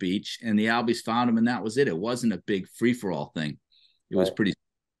down the beach. And the albies found them, and that was it. It wasn't a big free-for-all thing. It was pretty.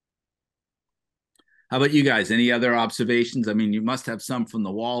 How about you guys? Any other observations? I mean, you must have some from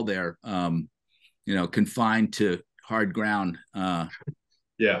the wall there, confined to hard ground.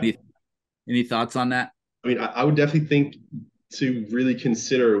 Yeah. Any thoughts on that? I mean, I would definitely think to really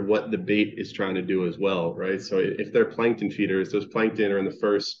consider what the bait is trying to do as well, right? So if they're plankton feeders, those plankton are in the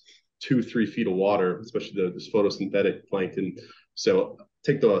first 2-3 feet of water, especially this photosynthetic plankton. So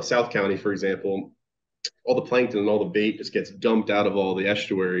take the South County, for example, all the plankton and all the bait just gets dumped out of all the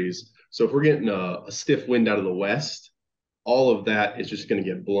estuaries. So if we're getting a stiff wind out of the west, all of that is just going to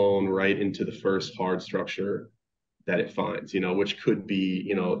get blown right into the first hard structure that it finds, which could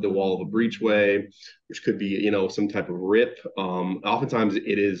be, the wall of a breachway, which could be, some type of rip. Oftentimes it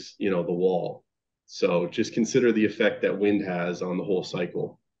is, the wall. So just consider the effect that wind has on the whole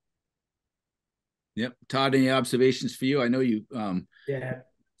cycle. Yep. Todd, any observations for you? I know you, Yeah.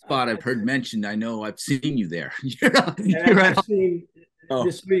 spot I've heard mentioned. I know I've seen you there. I've seen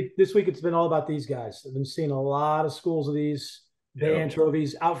this week it's been all about these guys. I've been seeing a lot of schools of these bay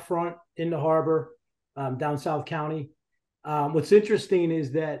anchovies out front in the harbor, down South County. What's interesting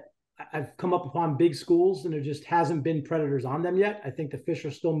is that I've come up upon big schools and there just hasn't been predators on them yet. I think the fish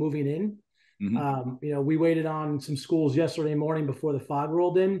are still moving in. Mm-hmm. We waited on some schools yesterday morning before the fog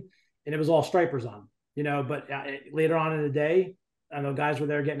rolled in, and it was all stripers on, but later on in the day, I know guys were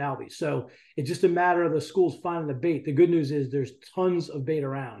there getting albies. So it's just a matter of the schools finding the bait. The good news is there's tons of bait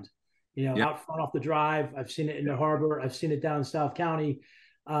around, out front off the drive. I've seen it in the harbor. I've seen it down in South County.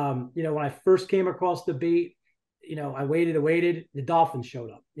 When I first came across the bait, I waited. The dolphins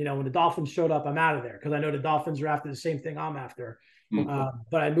showed up. When the dolphins showed up, I'm out of there because I know the dolphins are after the same thing I'm after. Mm-hmm.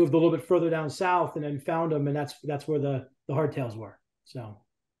 But I moved a little bit further down south and then found them, and that's where the hardtails were. So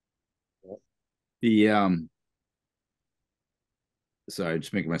sorry,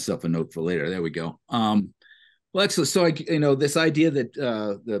 just making myself a note for later. There we go. Well, excellent. So this idea that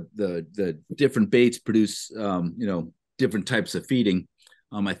the different baits produce different types of feeding.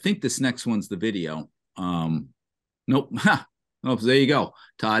 I think this next one's the video. Nope. Oh, there you go,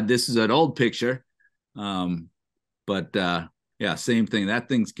 Todd. This is an old picture. But yeah, same thing. That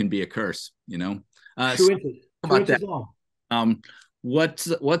things can be a curse, 2 inches. 2 inches long. What's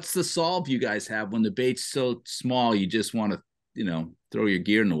the solve you guys have when the bait's so small you just want to throw your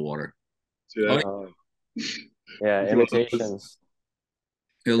gear in the water? Yeah, imitations.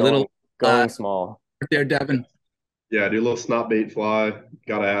 Going small. Right there, Devin. Yeah, do a little snot bait fly.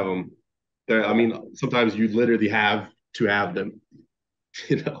 Gotta have them. I mean, sometimes you literally have to have them.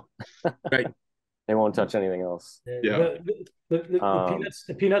 Right. They won't touch anything else. Yeah.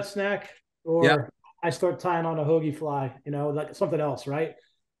 The peanut snack, or I start tying on a hoagie fly, like something else, right?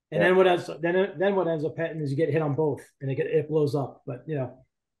 And then what ends up happening is you get hit on both, and it blows up. But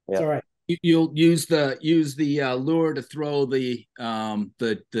it's all right. You'll use the lure to throw the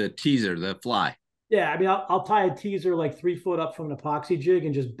teaser, the fly. Yeah, I mean, I'll tie a teaser like 3 foot up from an epoxy jig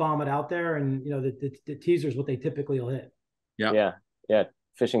and just bomb it out there, and the teaser is what they typically will hit. Yeah.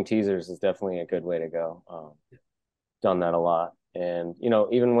 Fishing teasers is definitely a good way to go. Done that a lot, and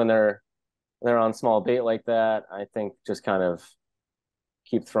even when they're on small bait like that, I think just kind of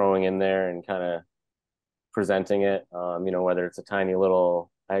keep throwing in there and kind of presenting it. Whether it's a tiny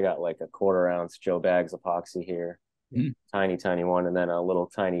little, I got like a 1/4 ounce Joe Bags epoxy here, tiny one, and then a little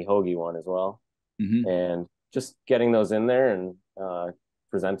tiny hoagie one as well. Mm-hmm. And just getting those in there and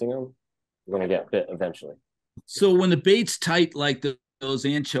presenting them, you're going to get bit eventually. So when the bait's tight, like those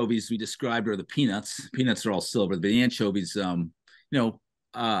anchovies we described, or the peanuts are all silver, but the anchovies,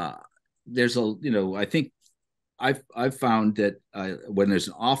 there's I think I've found that when there's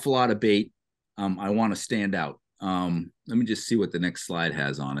an awful lot of bait, I want to stand out. Let me just see what the next slide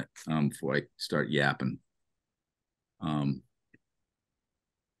has on it before I start yapping.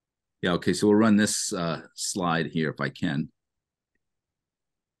 Yeah, okay, so we'll run this slide here if I can.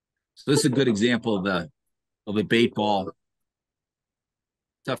 So this is a good example of a bait ball.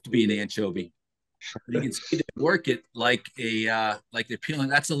 Tough to be an anchovy. You can see they work it like they're peeling.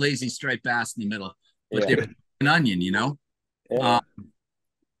 That's a lazy striped bass in the middle, but they're an onion, Yeah.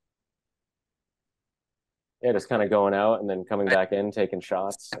 Just kind of going out and then coming back in, taking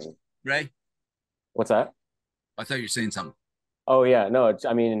shots. Right. What's that? I thought you were saying something. Oh yeah, no.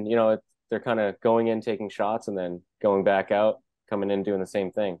 They're kind of going in, taking shots, and then going back out, coming in, doing the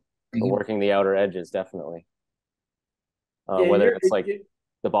same thing. Mm-hmm. Working the outer edges, definitely. Whether it's like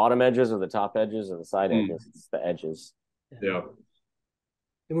the bottom edges or the top edges or the side edges, it's the edges. Yeah.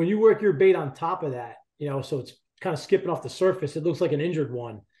 And when you work your bait on top of that, so it's kind of skipping off the surface, it looks like an injured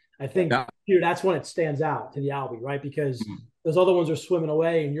one. I think here that's when it stands out to the albie, right? Because those other ones are swimming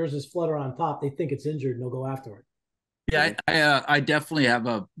away and yours is flutter on top. They think it's injured and they'll go after it. Yeah, I definitely have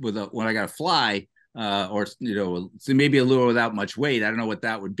when I got a fly, or so maybe a lure without much weight. I don't know what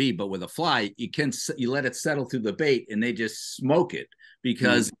that would be, but with a fly, you let it settle through the bait and they just smoke it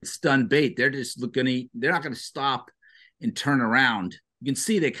because it's stun bait. They're just they're not going to stop and turn around. You can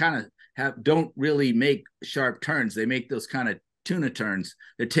see they kind of don't really make sharp turns. They make those kind of tuna turns.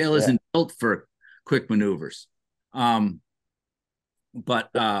 Their tail isn't built for quick maneuvers. But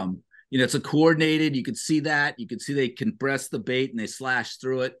it's a coordinated. You can see that. You can see they compress the bait and they slash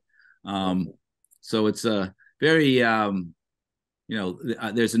through it. So it's a very,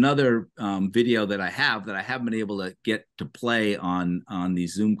 there's another video that I haven't been able to get to play on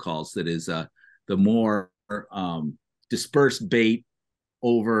these Zoom calls. That is the more dispersed bait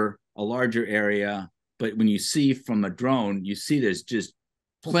over a larger area. But when you see from a drone, you see there's just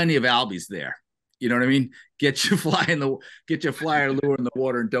plenty of albies there. You know what I mean? Get your flyer lure in the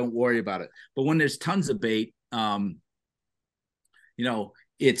water and don't worry about it. But when there's tons of bait,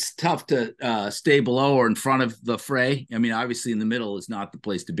 it's tough to stay below or in front of the fray. I mean, obviously in the middle is not the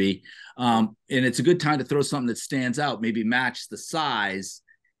place to be. And it's a good time to throw something that stands out, maybe match the size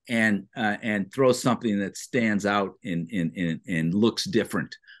and throw something that stands out and looks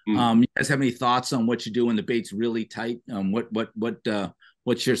different. You guys have any thoughts on what you do when the bait's really tight?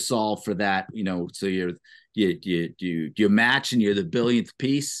 What's your solve for that? So you match and you're the billionth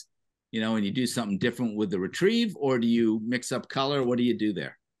piece, and you do something different with the retrieve, or do you mix up color? What do you do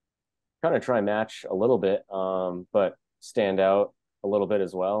there? Kind of try match a little bit, but stand out a little bit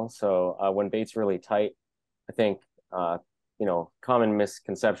as well. So when bait's really tight, I think, common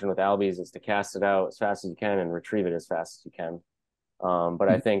misconception with albies is to cast it out as fast as you can and retrieve it as fast as you can. But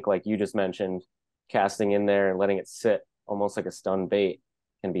I think, like you just mentioned, casting in there and letting it sit almost like a stun bait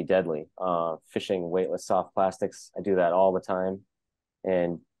can be deadly. Fishing weightless soft plastics, I do that all the time.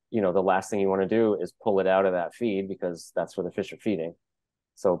 And, the last thing you want to do is pull it out of that feed because that's where the fish are feeding.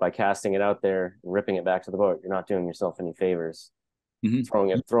 So by casting it out there and ripping it back to the boat, you're not doing yourself any favors. Throwing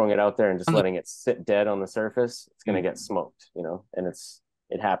it out there and just letting it sit dead on the surface, it's going to get smoked, and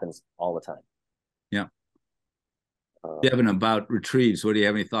it happens all the time. Yeah. Devin, about retrieves, what do you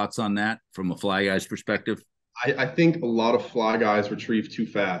have any thoughts on that from a fly guy's perspective? I think a lot of fly guys retrieve too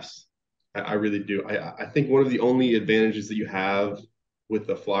fast. I really do. I think one of the only advantages that you have with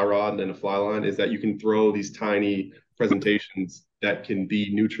a fly rod and a fly line is that you can throw these tiny presentations that can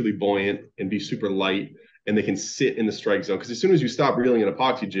be neutrally buoyant and be super light, and they can sit in the strike zone. Because as soon as you stop reeling an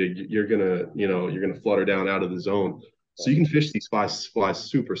epoxy jig, you're gonna flutter down out of the zone. So you can fish these flies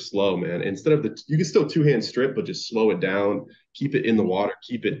super slow, man. Instead of you can still two-hand strip, but just slow it down, keep it in the water,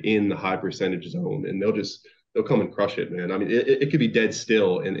 keep it in the high percentage zone, and they'll come and crush it, man. I mean, it could be dead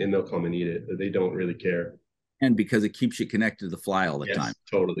still, and they'll come and eat it. They don't really care. And because it keeps you connected to the fly all the time.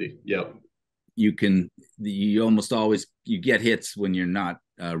 Totally. Yep. You almost always get hits when you're not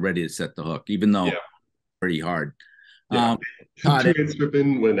ready to set the hook, even though it's pretty hard. Yeah. Two-hand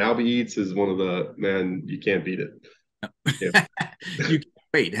stripping when Albie eats is one of you can't beat it. Yeah.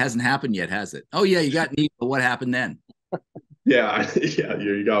 Wait, it hasn't happened yet, has it? Oh yeah, you got neat, but what happened then? Yeah,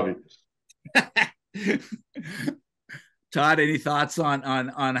 you got me. Todd, any thoughts on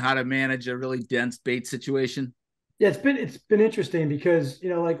how to manage a really dense bait situation? Yeah, it's been interesting because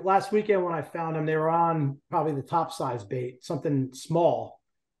like last weekend when I found them, they were on probably the top size bait, something small,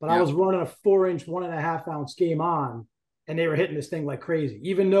 but I was running a 4-inch, 1.5-ounce game on, and they were hitting this thing like crazy.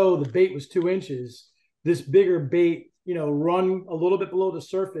 Even though the bait was 2 inches, this bigger bait, run a little bit below the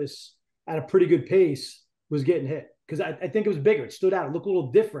surface at a pretty good pace, was getting hit because I think it was bigger. It stood out. It looked a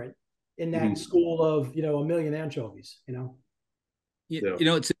little different in that school of a million anchovies. It's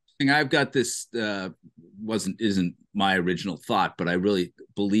interesting. I've got this isn't my original thought, but I really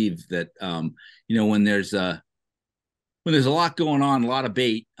believe that when there's a lot going on, a lot of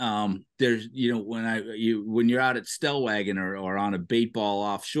bait, there's when you're out at Stellwagen or on a bait ball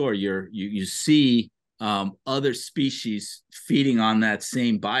offshore, you see other species feeding on that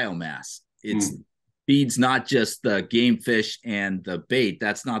same biomass. It's feeds not just the game fish and the bait.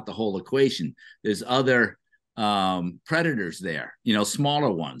 That's not the whole equation. There's other predators there,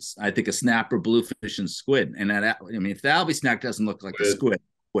 smaller ones. I think a snapper, bluefish, and squid. And if the albie snack doesn't look like a squid.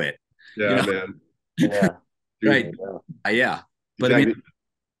 Yeah, man. Yeah. Right. Yeah. But exactly.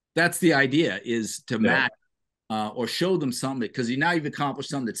 That's the idea, is to match or show them something, because you've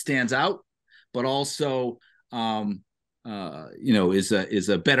accomplished something that stands out, but also is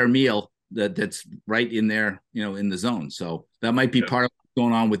a better meal that's right in there, in the zone. So that might be part of what's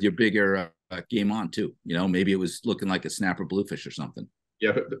going on with your bigger game on too. Maybe it was looking like a snapper bluefish or something.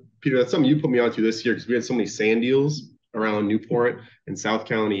 Yeah, but Peter, that's something you put me onto this year, because we had so many sand eels around Newport and South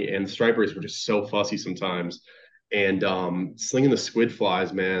County, and stripers were just so fussy sometimes. and slinging the squid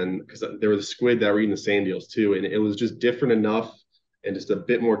flies, man, because there was a squid that were eating the sand eels too, and it was just different enough and just a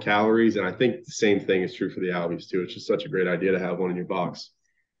bit more calories. And I think the same thing is true for the albies too. It's just such a great idea to have one in your box.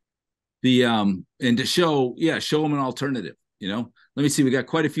 And to show them an alternative. Let me see. We got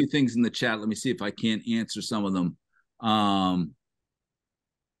quite a few things in the chat. Let me see if I can't answer some of them.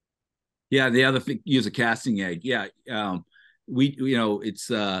 The other thing, use a casting egg.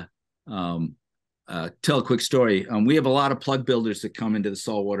 Tell a quick story. We have a lot of plug builders that come into the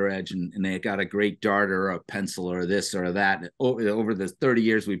saltwater edge, and they got a great dart or a pencil or this or that. Over the 30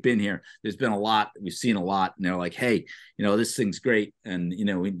 years we've been here, there's been a lot. We've seen a lot, and they're like, "Hey, this thing's great." And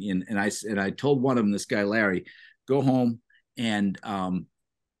I told one of them, this guy Larry, go home and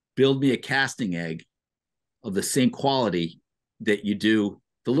build me a casting egg of the same quality that you do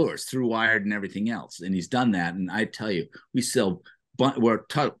the lures, through wired and everything else. And he's done that. And I tell you, we're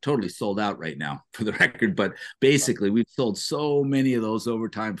totally sold out right now, for the record, but basically we've sold so many of those over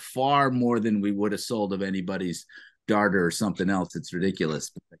time, far more than we would have sold of anybody's darter or something else. It's ridiculous.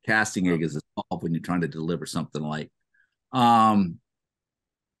 But the casting egg is a solve when you're trying to deliver something light.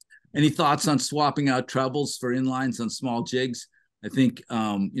 Any thoughts on swapping out trebles for inlines on small jigs? I think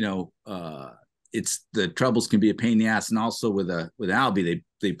it's the trebles can be a pain in the ass, and also with Albie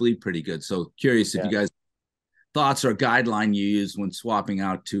they bleed pretty good. So curious if you guys thoughts or guideline you use when swapping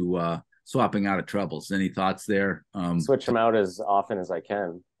out of trebles. Any thoughts there? Switch them out as often as I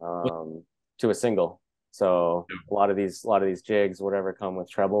can to a single. So a lot of these jigs, whatever, come with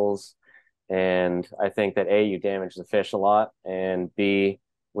trebles, and I think that A, you damage the fish a lot, and B,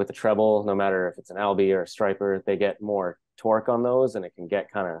 with the treble, no matter if it's an albie or a striper, they get more torque on those, and it can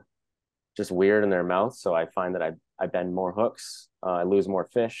get kind of just weird in their mouth. So I find that I bend more hooks, I lose more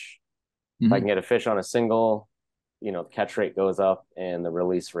fish. If I can get a fish on a single, the catch rate goes up, and the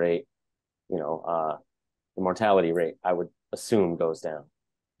release rate, the mortality rate, I would assume, goes down.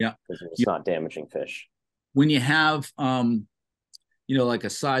 Yeah, because it's not damaging fish. When you have like a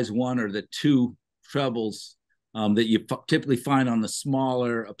size 1 or the 2 trebles that you typically find on the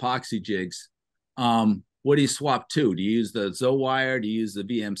smaller epoxy jigs, what do you swap to? Do you use the Zo-Wire? Do you use the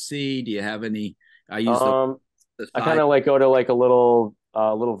VMC? Do you have any? I use I kind of go to like a little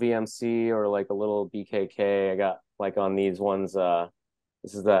VMC or like a little BKK. I got like on these ones.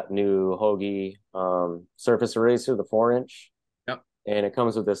 This is that new Hoagie surface eraser, the 4-inch. Yep. And it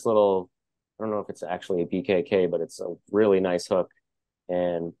comes with this little, I don't know if it's actually a BKK, but it's a really nice hook,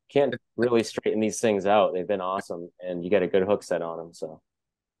 and can't really straighten these things out. They've been awesome, and you get a good hook set on them. So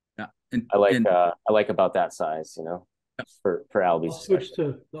yeah, I like about that size, for albies. I'll switch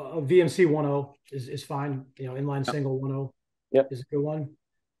to a VMC 1.0 is fine. Inline single 1.0 is a good one.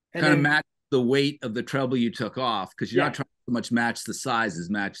 And kind of match the weight of the treble you took off, because you're not trying to much match the size as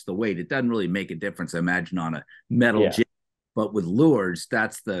match the weight. It doesn't really make a difference, I imagine, on a metal jig. But with lures,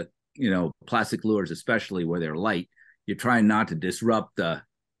 that's the plastic lures, especially where they're light, you're trying not to disrupt the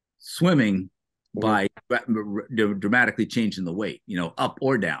swimming by dramatically changing the weight, up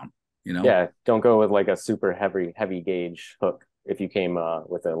or down. Don't go with like a super heavy gauge hook if you came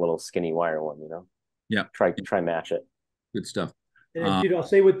with a little skinny wire one. Try match it. Good stuff. And I'll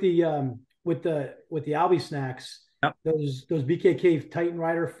say with the albie snacks, those BKK Titan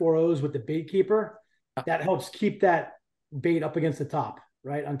Rider 4.0s with the bait keeper, that helps keep that bait up against the top,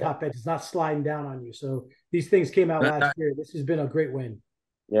 right on top edge. It's not sliding down on you. So these things came out last year. This has been a great win.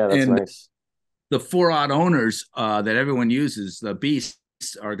 Yeah, that's nice. The 4-aught owners that everyone uses, the beasts,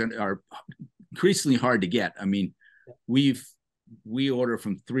 are increasingly hard to get. I mean, we order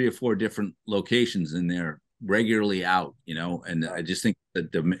from 3 or 4 different locations, and they're regularly out, and I just think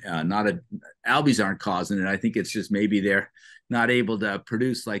that albies aren't causing it. I think it's just maybe they're not able to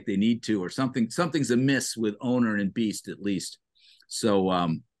produce like they need to, or something's amiss with owner and beast, at least. So I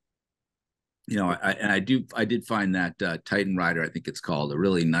did find that Titan Rider, I think it's called, a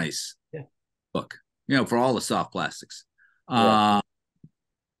really nice book, for all the soft plastics.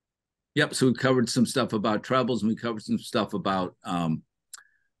 Yep. So we covered some stuff about trebles, and we covered some stuff about how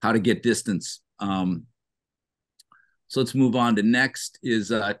to get distance. So let's move on to next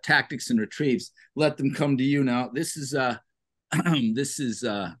is tactics and retrieves. Let them come to you now. This is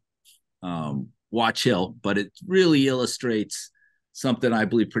Watch Hill, but it really illustrates something I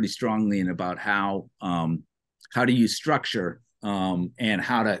believe pretty strongly in about how to use structure and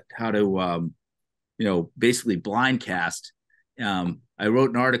how to basically blind cast. I wrote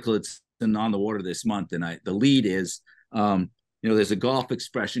an article. It's on the water this month, and the lead is there's a golf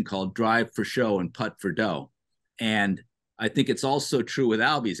expression called "drive for show and putt for dough," and I think it's also true with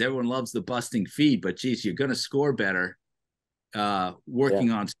albies. Everyone loves the busting feed, but geez, you're going to score better working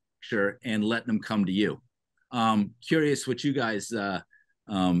on structure and letting them come to you. Curious what you guys, Devin,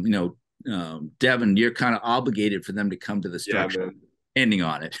 you're kind of obligated for them to come to the structure, ending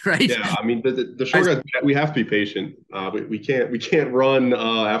on it, right? Yeah, I mean the short guys, we have to be patient. We can't run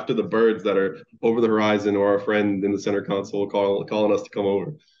after the birds that are over the horizon or our friend in the center console calling us to come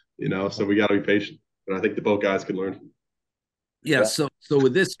over. So we got to be patient, and I think the boat guys can learn. Yeah. So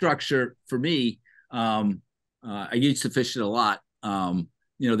with this structure, for me, I used to fish it a lot.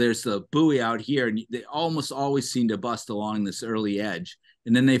 There's the buoy out here, and they almost always seem to bust along this early edge,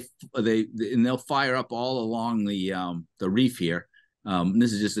 and then they'll fire up all along the reef here.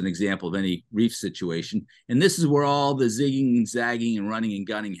 This is just an example of any reef situation, and this is where all the zigging and zagging and running and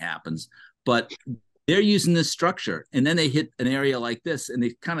gunning happens. But they're using this structure, and then they hit an area like this, and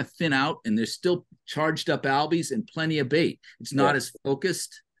they kind of thin out, and there's still charged up albies and plenty of bait. It's not as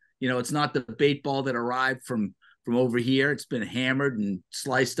focused. It's not the bait ball that arrived from over here. It's been hammered and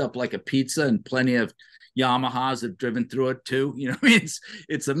sliced up like a pizza, and plenty of Yamahas have driven through it too.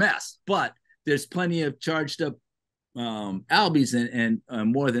 It's a mess, but there's plenty of charged up albies and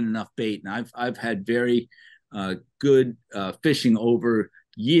more than enough bait. And I've had very good fishing over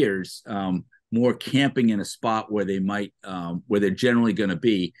years, more camping in a spot where they might where they're generally going to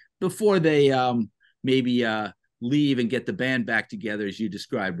be before they maybe leave and get the band back together, as you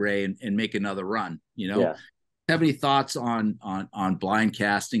described, Ray, and make another run. Have any thoughts on blind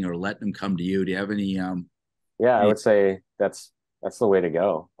casting or letting them come to you? Do you have any I would say that's the way to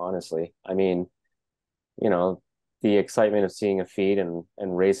go, honestly. I mean, the excitement of seeing a feed and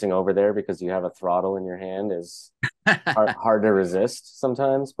racing over there because you have a throttle in your hand is hard to resist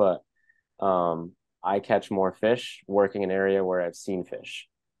sometimes. But I catch more fish working an area where I've seen fish,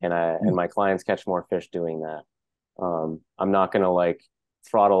 and my clients catch more fish doing that. I'm not going to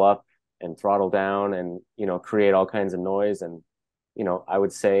throttle up and throttle down and, create all kinds of noise. And, I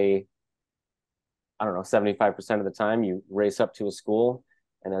would say, I don't know, 75% of the time you race up to a school,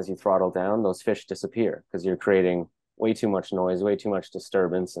 and as you throttle down, those fish disappear because you're creating way too much noise, way too much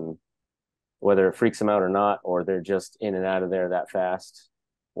disturbance. And whether it freaks them out or not, or they're just in and out of there that fast,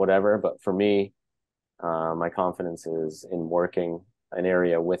 whatever. But for me, my confidence is in working an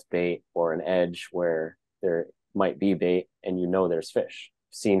area with bait or an edge where there might be bait and there's fish,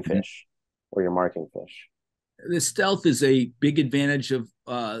 seen fish, or you're marking fish. The stealth is a big advantage of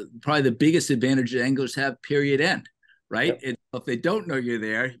probably the biggest advantage that anglers have, period, end, right? Yep. If they don't know you're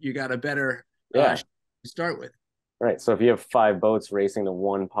there, you got a better to start with. Right. So if you have 5 boats racing to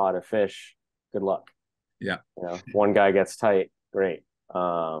one pot of fish, good luck. Yeah. One guy gets tight, great.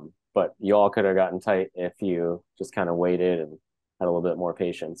 But you all could have gotten tight if you just kind of waited and had a little bit more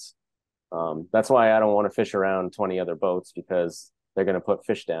patience. That's why I don't want to fish around 20 other boats, because they're going to put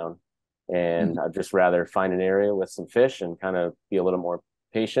fish down. And I'd just rather find an area with some fish and kind of be a little more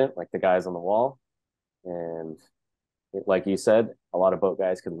patient, like the guys on the wall. And like you said, a lot of boat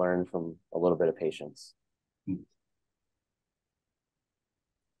guys could learn from a little bit of patience.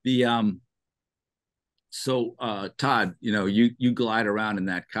 So Todd, you glide around in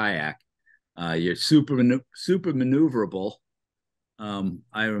that kayak. You're super maneuverable.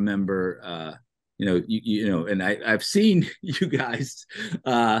 I remember, and I've seen you guys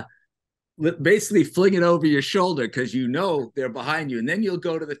basically fling it over your shoulder because they're behind you, and then you'll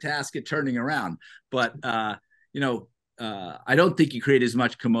go to the task of turning around. But I don't think you create as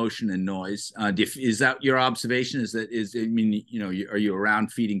much commotion and noise. Is that your observation? Are you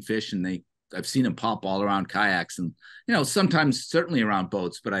around feeding fish, and I've seen them pop all around kayaks, and sometimes certainly around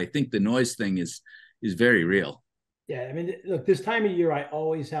boats, but I think the noise thing is very real. Yeah, I mean, look, this time of year, I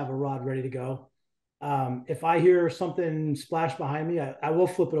always have a rod ready to go. If I hear something splash behind me, I will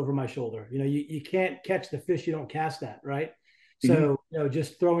flip it over my shoulder. You can't catch the fish you don't cast at, right? So,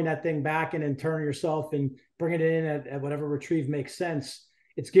 just throwing that thing back and then turning yourself and bringing it in at whatever retrieve makes sense,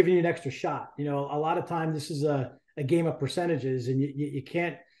 it's giving you an extra shot. A lot of times this is a game of percentages, and you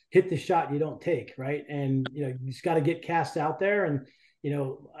can't hit the shot you don't take, right? And, you just got to get cast out there. And,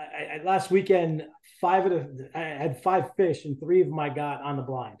 last weekend, I had 5 fish, and 3 of them I got on the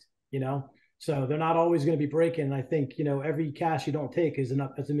blind, so they're not always going to be breaking. And I think, every cast you don't take is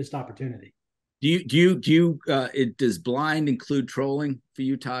a missed opportunity. Does blind include trolling for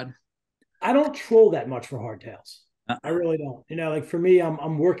you, Todd? I don't troll that much for hardtails. I really don't. For me,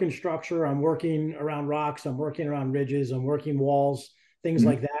 I'm working structure. I'm working around rocks. I'm working around ridges. I'm working walls, things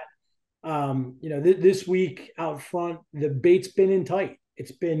like that. This week out front, the bait's been in tight.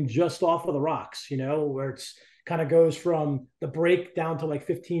 It's been just off of the rocks, where it's kind of goes from the break down to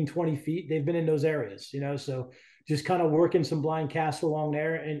 15, 20 feet. They've been in those areas, so just kind of working some blind casts along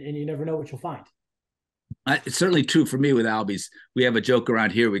there, and you never know what you'll find. It's certainly true for me with albies. We have a joke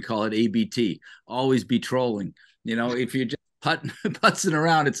around here. We call it ABT, always be trolling. If you're just putzing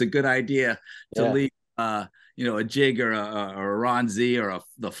around, it's a good idea to Yeah. leave, a jig or a Ron Z or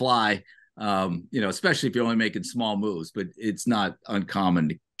the fly, especially if you're only making small moves. But it's not uncommon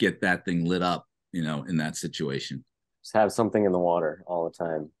to get that thing lit up, in that situation. Just have something in the water all the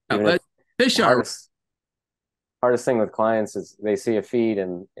time. Even But if fish the are hardest thing with clients is they see a feed,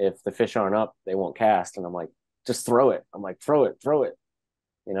 and if the fish aren't up, they won't cast. And I'm like, just throw it. I'm like, throw it,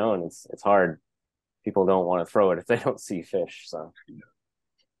 and it's hard. People don't want to throw it if they don't see fish. So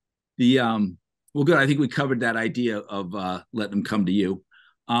the well, good. I think we covered that idea of letting them come to you.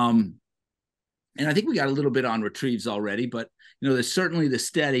 And I think we got a little bit on retrieves already, but there's certainly the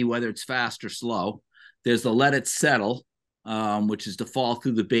steady, whether it's fast or slow. There's the let it settle, which is to fall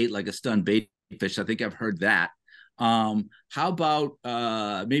through the bait like a stunned bait fish. I think I've heard that. How about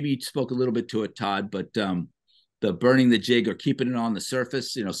maybe you spoke a little bit to it, Todd, but the burning the jig or keeping it on the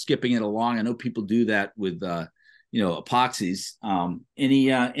surface, skipping it along. I know people do that with epoxies.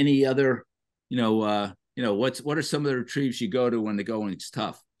 Any other, what are some of the retrieves you go to when the going's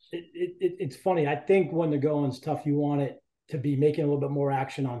tough? It's funny. I think when the going's tough, you want it to be making a little bit more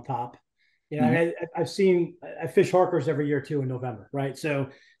action on top. I mean, I fish Harkers every year too in November, right? So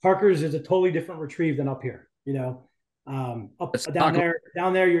Harkers is a totally different retrieve than up here. Down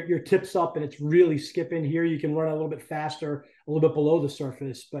there, your tip's up and it's really skipping. Here, you can run a little bit faster, a little bit below the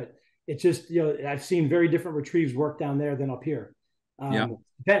surface, but it's just I've seen very different retrieves work down there than up here.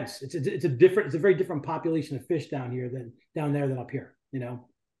 Depends. It's a very different population of fish down here than down there than up here.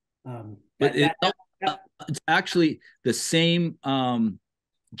 It's actually the same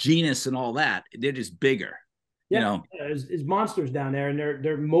genus and all that. They're just bigger. There's monsters down there, and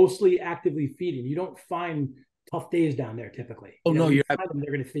they're mostly actively feeding. You don't find tough days down there typically. No, they're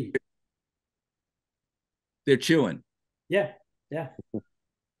going to feed. They're chewing. Yeah.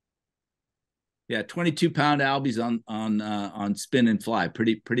 22-pound albies on spin and fly.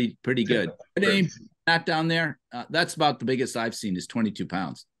 Pretty good. That down there, that's about the biggest I've seen is 22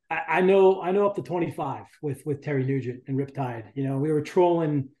 pounds. I know up to 25 with Terry Nugent and Riptide. We were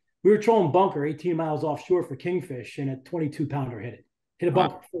trolling bunker 18 miles offshore for kingfish, and a 22-pounder hit a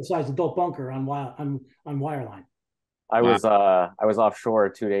bunker, full-size adult bunker on wireline. I was offshore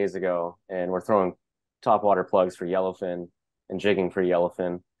 2 days ago, and we're throwing topwater plugs for yellowfin and jigging for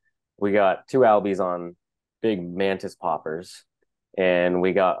yellowfin. We got 2 albies on big mantis poppers, and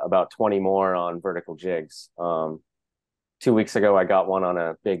we got about 20 more on vertical jigs. 2 weeks ago, I got one on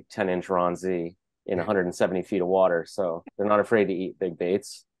a big 10-inch Ron Z in 170 feet of water. So they're not afraid to eat big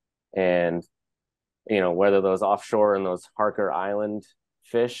baits. And, whether those offshore and those Harker Island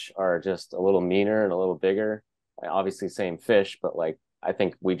fish are just a little meaner and a little bigger, obviously same fish, but I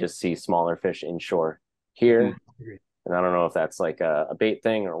think we just see smaller fish inshore here. And I don't know if that's like a bait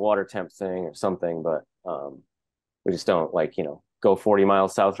thing or a water temp thing or something, but we just don't go 40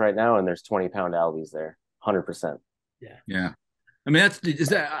 miles south right now and there's 20-pound albies there, 100%. Yeah. I mean,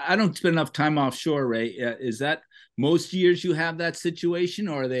 I don't spend enough time offshore, Ray. Is that most years you have that situation,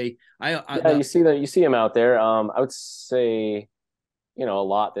 or are they? You see them out there. I would say, a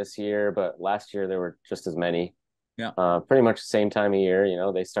lot this year, but last year there were just as many. Yeah. Pretty much the same time of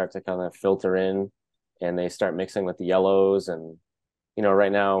year. They start to kind of filter in, and they start mixing with the yellows, and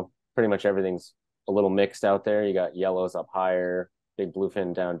right now pretty much everything's a little mixed out there. You got yellows up higher, big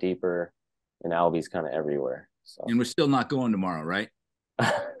bluefin down deeper, and albies kind of everywhere. So. And we're still not going tomorrow, right?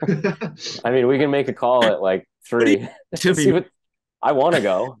 I mean, we can make a call at 3. I want to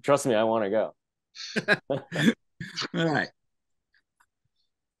go. Trust me, I want to go. All right.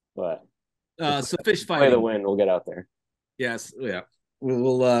 But so fish fighting. Play the wind. We'll get out there. Yes. Yeah.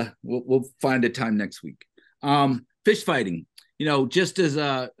 We'll find a time next week. Fish fighting. Just as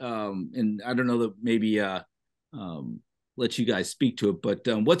and I don't know that maybe let you guys speak to it, but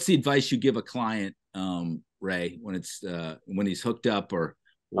what's the advice you give a client, Ray, when he's hooked up or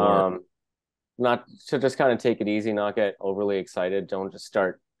not to just kind of take it easy, not get overly excited. Don't just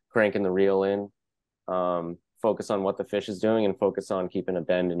start cranking the reel in. Focus on what the fish is doing and focus on keeping a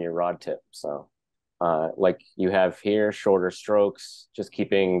bend in your rod tip. So like you have here, shorter strokes, just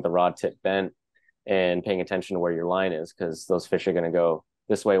keeping the rod tip bent and paying attention to where your line is, because those fish are going to go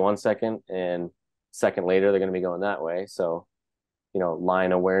this way 1 second and second later they're going to be going that way. So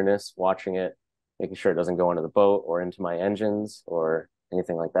line awareness, watching it, making sure it doesn't go into the boat or into my engines or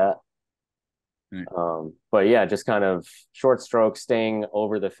anything like that. Right. But yeah, just kind of short strokes, staying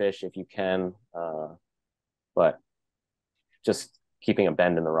over the fish if you can, but just keeping a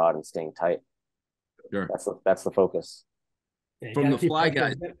bend in the rod and staying tight. Sure. That's the focus. Yeah, from the fly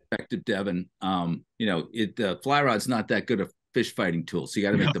guy's perspective, Devin, the fly rod's not that good a fish fighting tool. So you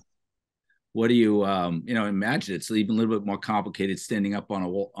got to make the. What do you imagine it's even a little bit more complicated standing up on a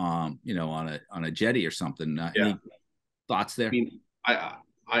on a jetty or something. Any thoughts there? I mean,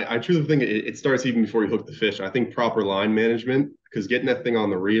 I truly think it starts even before you hook the fish. I think proper line management, because getting that thing on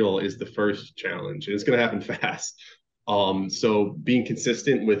the reel is the first challenge, and it's going to happen fast. So being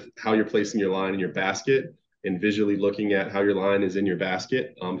consistent with how you're placing your line in your basket and visually looking at how your line is in your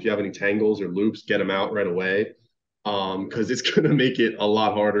basket. If you have any tangles or loops, get them out right away, because it's going to make it a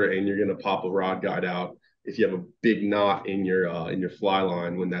lot harder, and you're going to pop a rod guide out if you have a big knot in your fly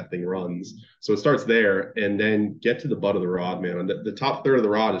line when that thing runs. So it starts there, and then get to the butt of the rod, man. The top third of the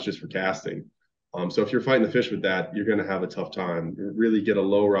rod is just for casting. So if you're fighting the fish with that, you're going to have a tough time. Really get a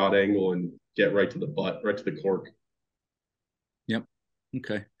low rod angle and get right to the butt, right to the cork. Yep.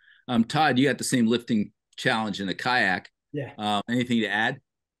 Okay. Todd, you got the same lifting challenge in a kayak. Yeah. Anything to add?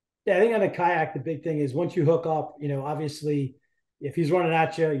 Yeah, I think on a kayak, the big thing is once you hook up, obviously if he's running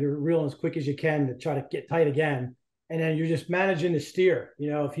at you, you're reeling as quick as you can to try to get tight again. And then you're just managing the steer.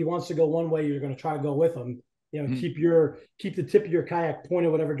 If he wants to go one way, you're going to try to go with him. Keep the tip of your kayak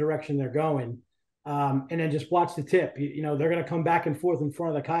pointed whatever direction they're going. And then just watch the tip. They're going to come back and forth in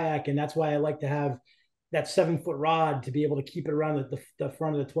front of the kayak. And that's why I like to have that 7-foot rod to be able to keep it around the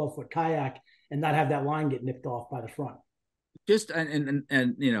front of the 12-foot kayak and not have that line get nipped off by the front. Just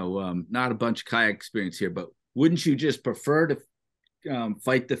not a bunch of kayak experience here, but wouldn't you just prefer to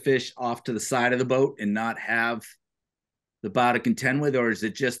fight the fish off to the side of the boat and not have the bow to contend with, or is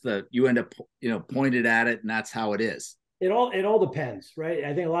it just you end up pointed at it and that's how it is? It all depends, right?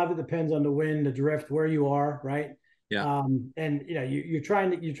 I think a lot of it depends on the wind, the drift, where you are, right? Yeah. And you're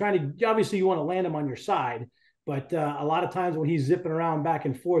trying to obviously you want to land him on your side, but a lot of times when he's zipping around back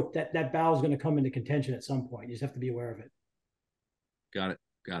and forth, that bow is going to come into contention at some point. You just have to be aware of it. Got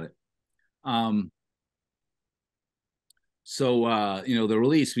it. So the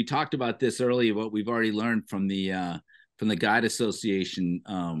release, we talked about this earlier, what we've already learned from the Guide Association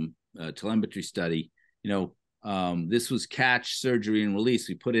telemetry study. This was catch, surgery, and release.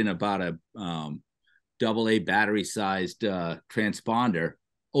 We put in about a AA battery sized transponder,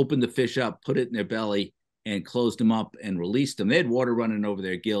 opened the fish up, put it in their belly, and closed them up and released them. They had water running over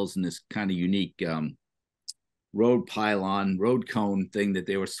their gills in this kind of unique road cone thing that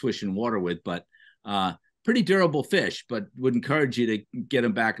they were swishing water with, but pretty durable fish, but would encourage you to get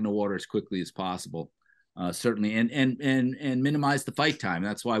them back in the water as quickly as possible. Certainly, and minimize the fight time.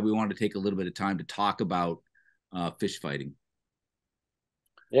 That's why we wanted to take a little bit of time to talk about fish fighting.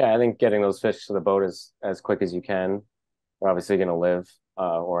 Yeah, I think getting those fish to the boat as quick as you can. They're obviously going to live,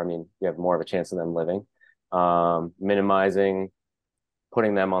 you have more of a chance of them living. Minimizing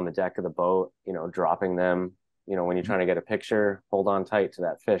putting them on the deck of the boat, dropping them. When you're trying to get a picture, hold on tight to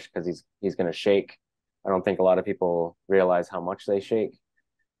that fish because he's going to shake. I don't think a lot of people realize how much they shake.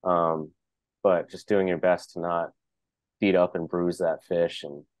 But just doing your best to not beat up and bruise that fish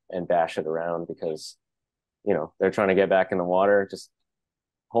and bash it around because, they're trying to get back in the water. Just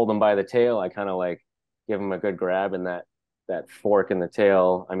hold them by the tail. I kind of like give them a good grab and that fork in the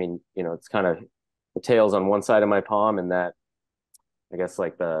tail. I mean, it's kind of the tail's on one side of my palm and that, I guess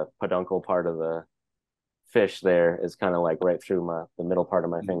like the peduncle part of the fish there is kind of like right through the middle part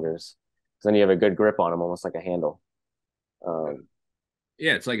of my fingers. So then you have a good grip on them, almost like a handle.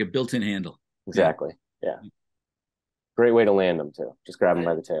 Yeah, it's like a built-in handle. Exactly. Yeah. Great way to land them too. Just grab them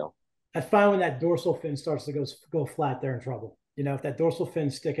by the tail. I find when that dorsal fin starts to go flat, they're in trouble. If that dorsal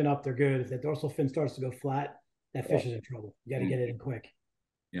fin's sticking up, they're good. If that dorsal fin starts to go flat, that fish is in trouble. You got to get it in quick.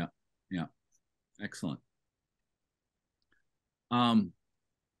 Yeah. Excellent.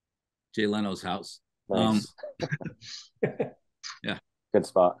 Jay Leno's house. Nice. Yeah. Good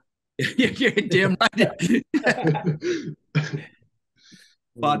spot. You're damn right.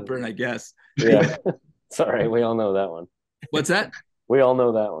 Spot burn, I guess. Yeah. It's all right. We all know that one. What's that? We all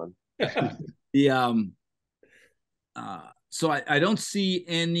know that one. So I don't see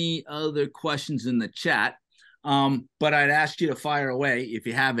any other questions in the chat, but I'd ask you to fire away if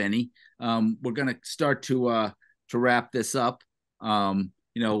you have any. We're going to start to wrap this up. I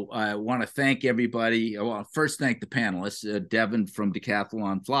want to thank everybody. I want to first thank the panelists, Devin from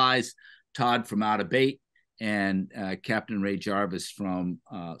Decathlon Flies, Todd from Out of Bait, and Captain Ray Jarvis from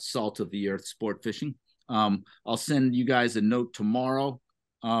Salt of the Earth Sport Fishing. I'll send you guys a note tomorrow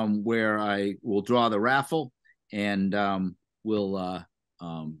where I will draw the raffle and we'll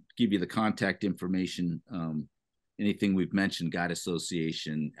give you the contact information, anything we've mentioned, Guide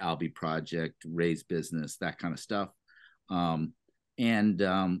Association, Albie Project, Ray's Business, that kind of stuff. And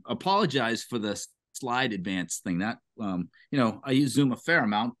apologize for the slide advance thing. That I use Zoom a fair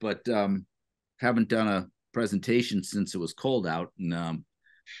amount, but haven't done a presentation since it was cold out, and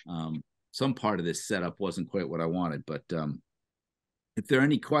some part of this setup wasn't quite what I wanted. But if there are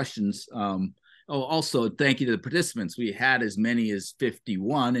any questions, also thank you to the participants. We had as many as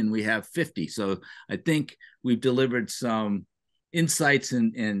 51, and we have 50. So I think we've delivered some insights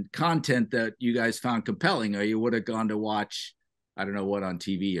and content that you guys found compelling, or you would have gone to watch, I don't know what, on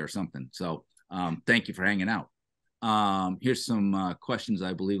TV or something. So thank you for hanging out. Here's some questions,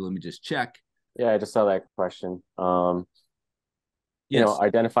 I believe. Let me just check. Yeah, I just saw that question. Yes.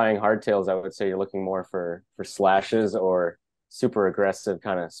 Identifying hardtails, I would say you're looking more for slashes or super aggressive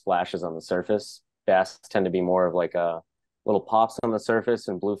kind of splashes on the surface. Bass tend to be more of like a little pops on the surface,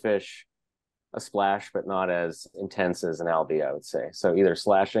 and bluefish a splash, but not as intense as an albie, I would say. So either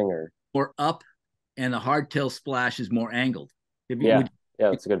slashing or up, and the hardtail splash is more angled. Yeah,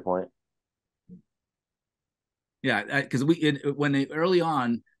 that's a good point. Yeah, because early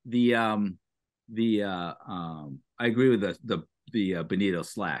on I agree with the bonito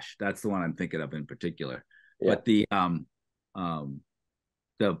slash. That's the one I'm thinking of in particular. Yeah. But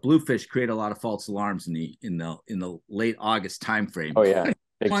the bluefish create a lot of false alarms in the late August time frame. Oh yeah,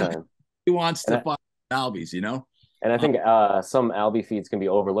 big time. He wants to find albies, And I think some albie feeds can be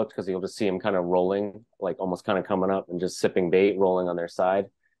overlooked because you'll just see them kind of rolling, like almost kind of coming up and just sipping bait, rolling on their side,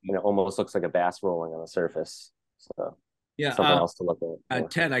 and it almost looks like a bass rolling on the surface. So yeah, something else to look at.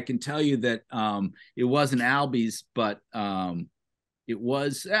 Ted, I can tell you that it wasn't albies, but it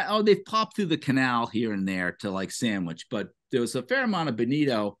was. They've popped through the canal here and there to like sandwich, but there was a fair amount of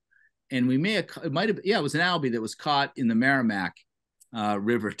bonito, and it was an albie that was caught in the Merrimack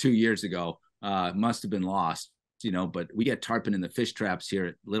River 2 years ago. Must have been lost, but we get tarpon in the fish traps here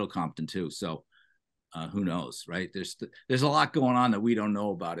at Little Compton too. So who knows, right? There's a lot going on that we don't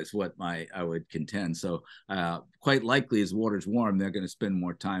know about, is what I would contend. So quite likely, as water's warm, they're going to spend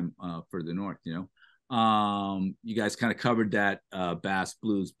more time further north. You guys kind of covered that bass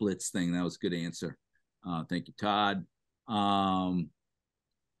blues blitz thing. That was a good answer. Thank you, Todd. What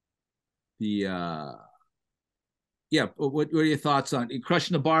are your thoughts on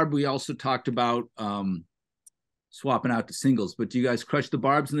crushing the barb? We also talked about swapping out to singles, but do you guys crush the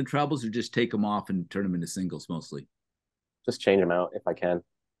barbs and the trebles, or just take them off and turn them into singles mostly? Just change them out if I can.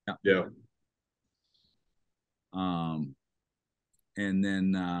 Yeah. And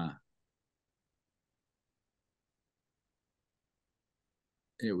then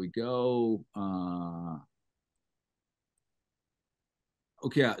here we go.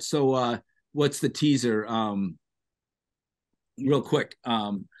 Okay, so what's the teaser? Real quick,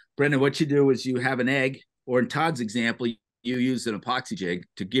 Brendan, what you do is you have an egg, or in Todd's example, you use an epoxy jig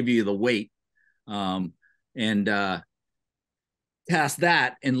to give you the weight, and cast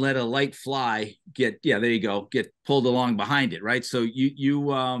that and let a light fly get pulled along behind it, right? So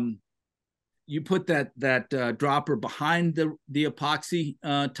you put that dropper behind the epoxy,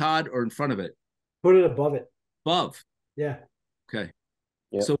 Todd, or in front of it? Put it above it. Above. Yeah. Okay.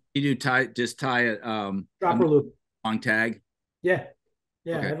 Yep. So you tie it dropper loop, long tag. Yeah.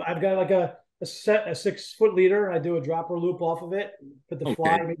 Okay. I've got like a 6 foot leader. I do a dropper loop off of it, put the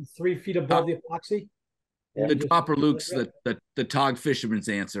fly maybe 3 feet above the epoxy. The dropper loop's the tog fisherman's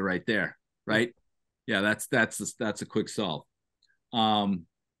answer right there, right? Yeah, that's a quick solve.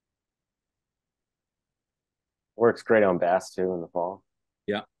 Works great on bass too in the fall.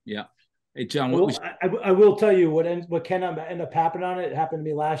 Yeah. Hey, John, I will tell you what can end up happening on it. It happened to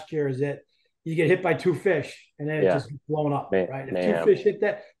me last year. Is that you get hit by 2 fish and then it just gets blown up, right? If 2 fish hit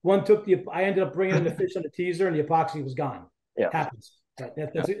that, one took I ended up bringing in the fish on the teaser, and the epoxy was gone. Yeah, happens. Right?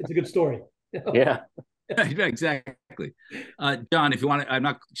 It's a good story. Yeah. Exactly. John, if you want to, I'm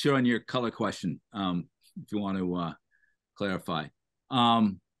not sure on your color question. If you want to clarify,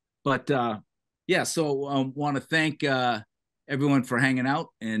 so want to thank everyone for hanging out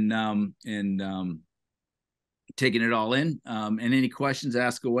and taking it all in. And any questions,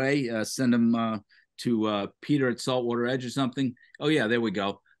 ask away. Send them to Peter at Saltwater Edge or something. Oh yeah, there we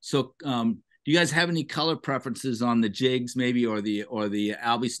go. So do you guys have any color preferences on the jigs, maybe, or the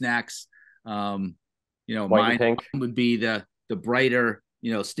Albie snacks? Mine would be the brighter,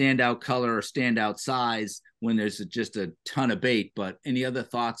 standout color or standout size when there's just a ton of bait. But any other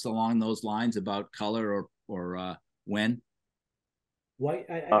thoughts along those lines about color or when? White.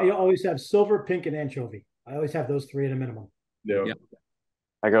 I always have silver, pink, and anchovy. I always have those 3 at a minimum. Yeah. Yep.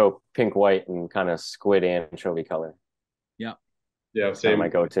 I go pink, white, and kind of squid anchovy color. Yeah. Yeah. Same. My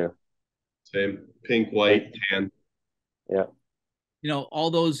go-to. Same. Pink, white, tan. Yeah. All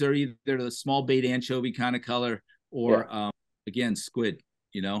those are either the small bait anchovy kind of color or again, squid,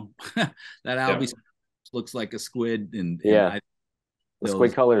 that Albie looks like a squid, and yeah, the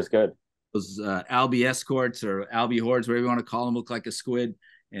squid color is good. Those Albie escorts or Albie hordes, whatever you want to call them, look like a squid,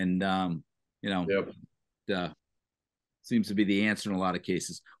 and seems to be the answer in a lot of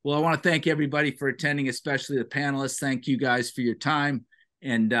cases. Well, I want to thank everybody for attending, especially the panelists. Thank you guys for your time,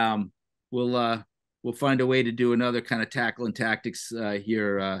 and we'll find a way to do another kind of tackle and tactics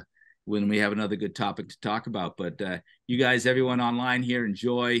here when we have another good topic to talk about. But you guys, everyone online here,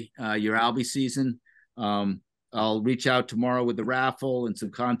 enjoy your Albie season. I'll reach out tomorrow with the raffle and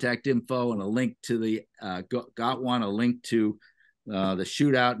some contact info and a link to the a link to the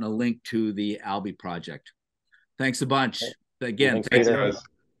shootout, and a link to the Albie project. Thanks a bunch. Again, thanks guys.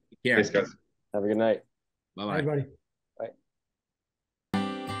 Take care. Thanks, guys. Have a good night. Bye-bye. Bye, everybody.